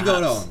 What have you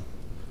got on?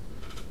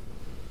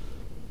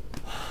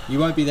 You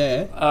won't be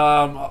there.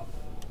 I'm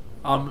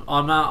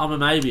a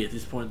maybe at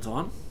this point in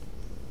time.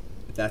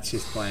 That's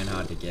just playing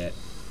hard to get.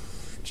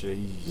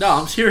 Jeez. No,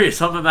 I'm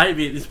serious. I'm a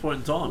maybe at this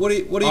point in time. What do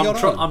you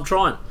got on? I'm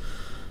trying.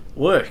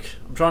 Work.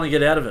 I'm trying to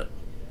get out of it.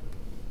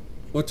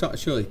 What time?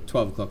 Surely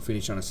 12 o'clock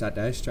finish on a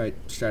Saturday,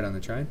 straight on the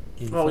train.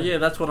 Well, yeah,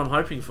 that's what I'm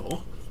hoping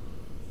for.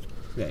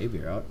 Yeah, you'll be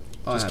right.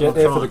 Just get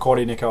there for the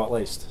quaddie, Nico, at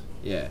least.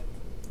 Yeah.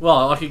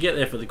 Well, I could get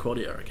there for the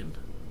quaddie, I reckon.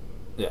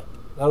 Yeah,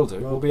 that'll do.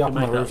 We'll be up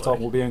on the rooftop.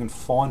 We'll be in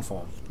fine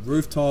form.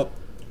 Rooftop,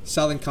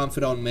 Southern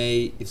Comfort on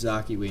me if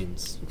Zaki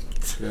wins.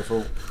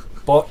 Beautiful.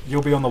 But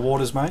you'll be on the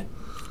waters, mate.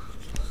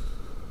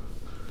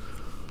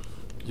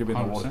 You'll be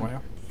in the waters, won't you?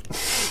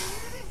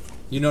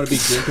 You're not a big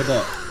drinker,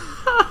 bot.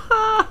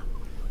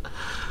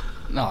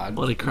 No,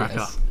 What a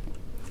cracker.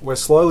 we're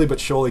slowly but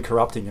surely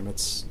corrupting him.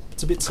 It's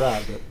a bit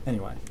sad, but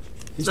anyway.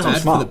 He's It's too bad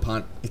for smart. the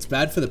punt. It's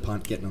bad for the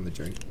punt getting on the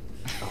drink.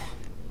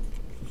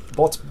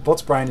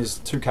 Bot's brain is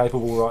too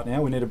capable right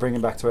now. We need to bring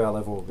him back to our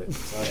level a bit.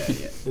 So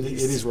it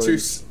is what it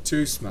is.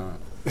 Too smart.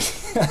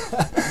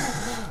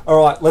 All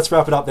right, let's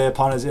wrap it up there,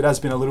 punters. It has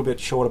been a little bit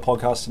shorter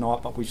podcast tonight,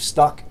 but we've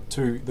stuck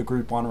to the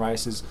Group 1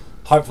 races.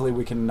 Hopefully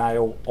we can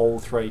nail all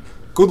three.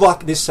 Good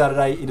luck this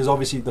Saturday. It is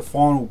obviously the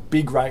final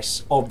big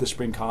race of the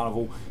Spring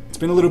Carnival. It's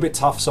been a little bit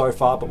tough so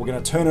far, but we're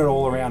going to turn it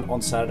all around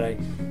on Saturday.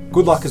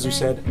 Good luck, as we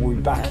said. We'll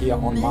be back here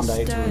on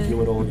Monday to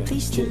review it all again.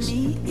 Cheers.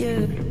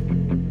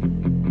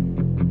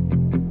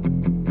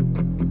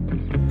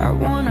 I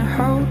wanna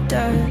hold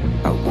her,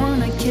 I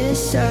wanna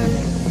kiss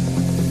her.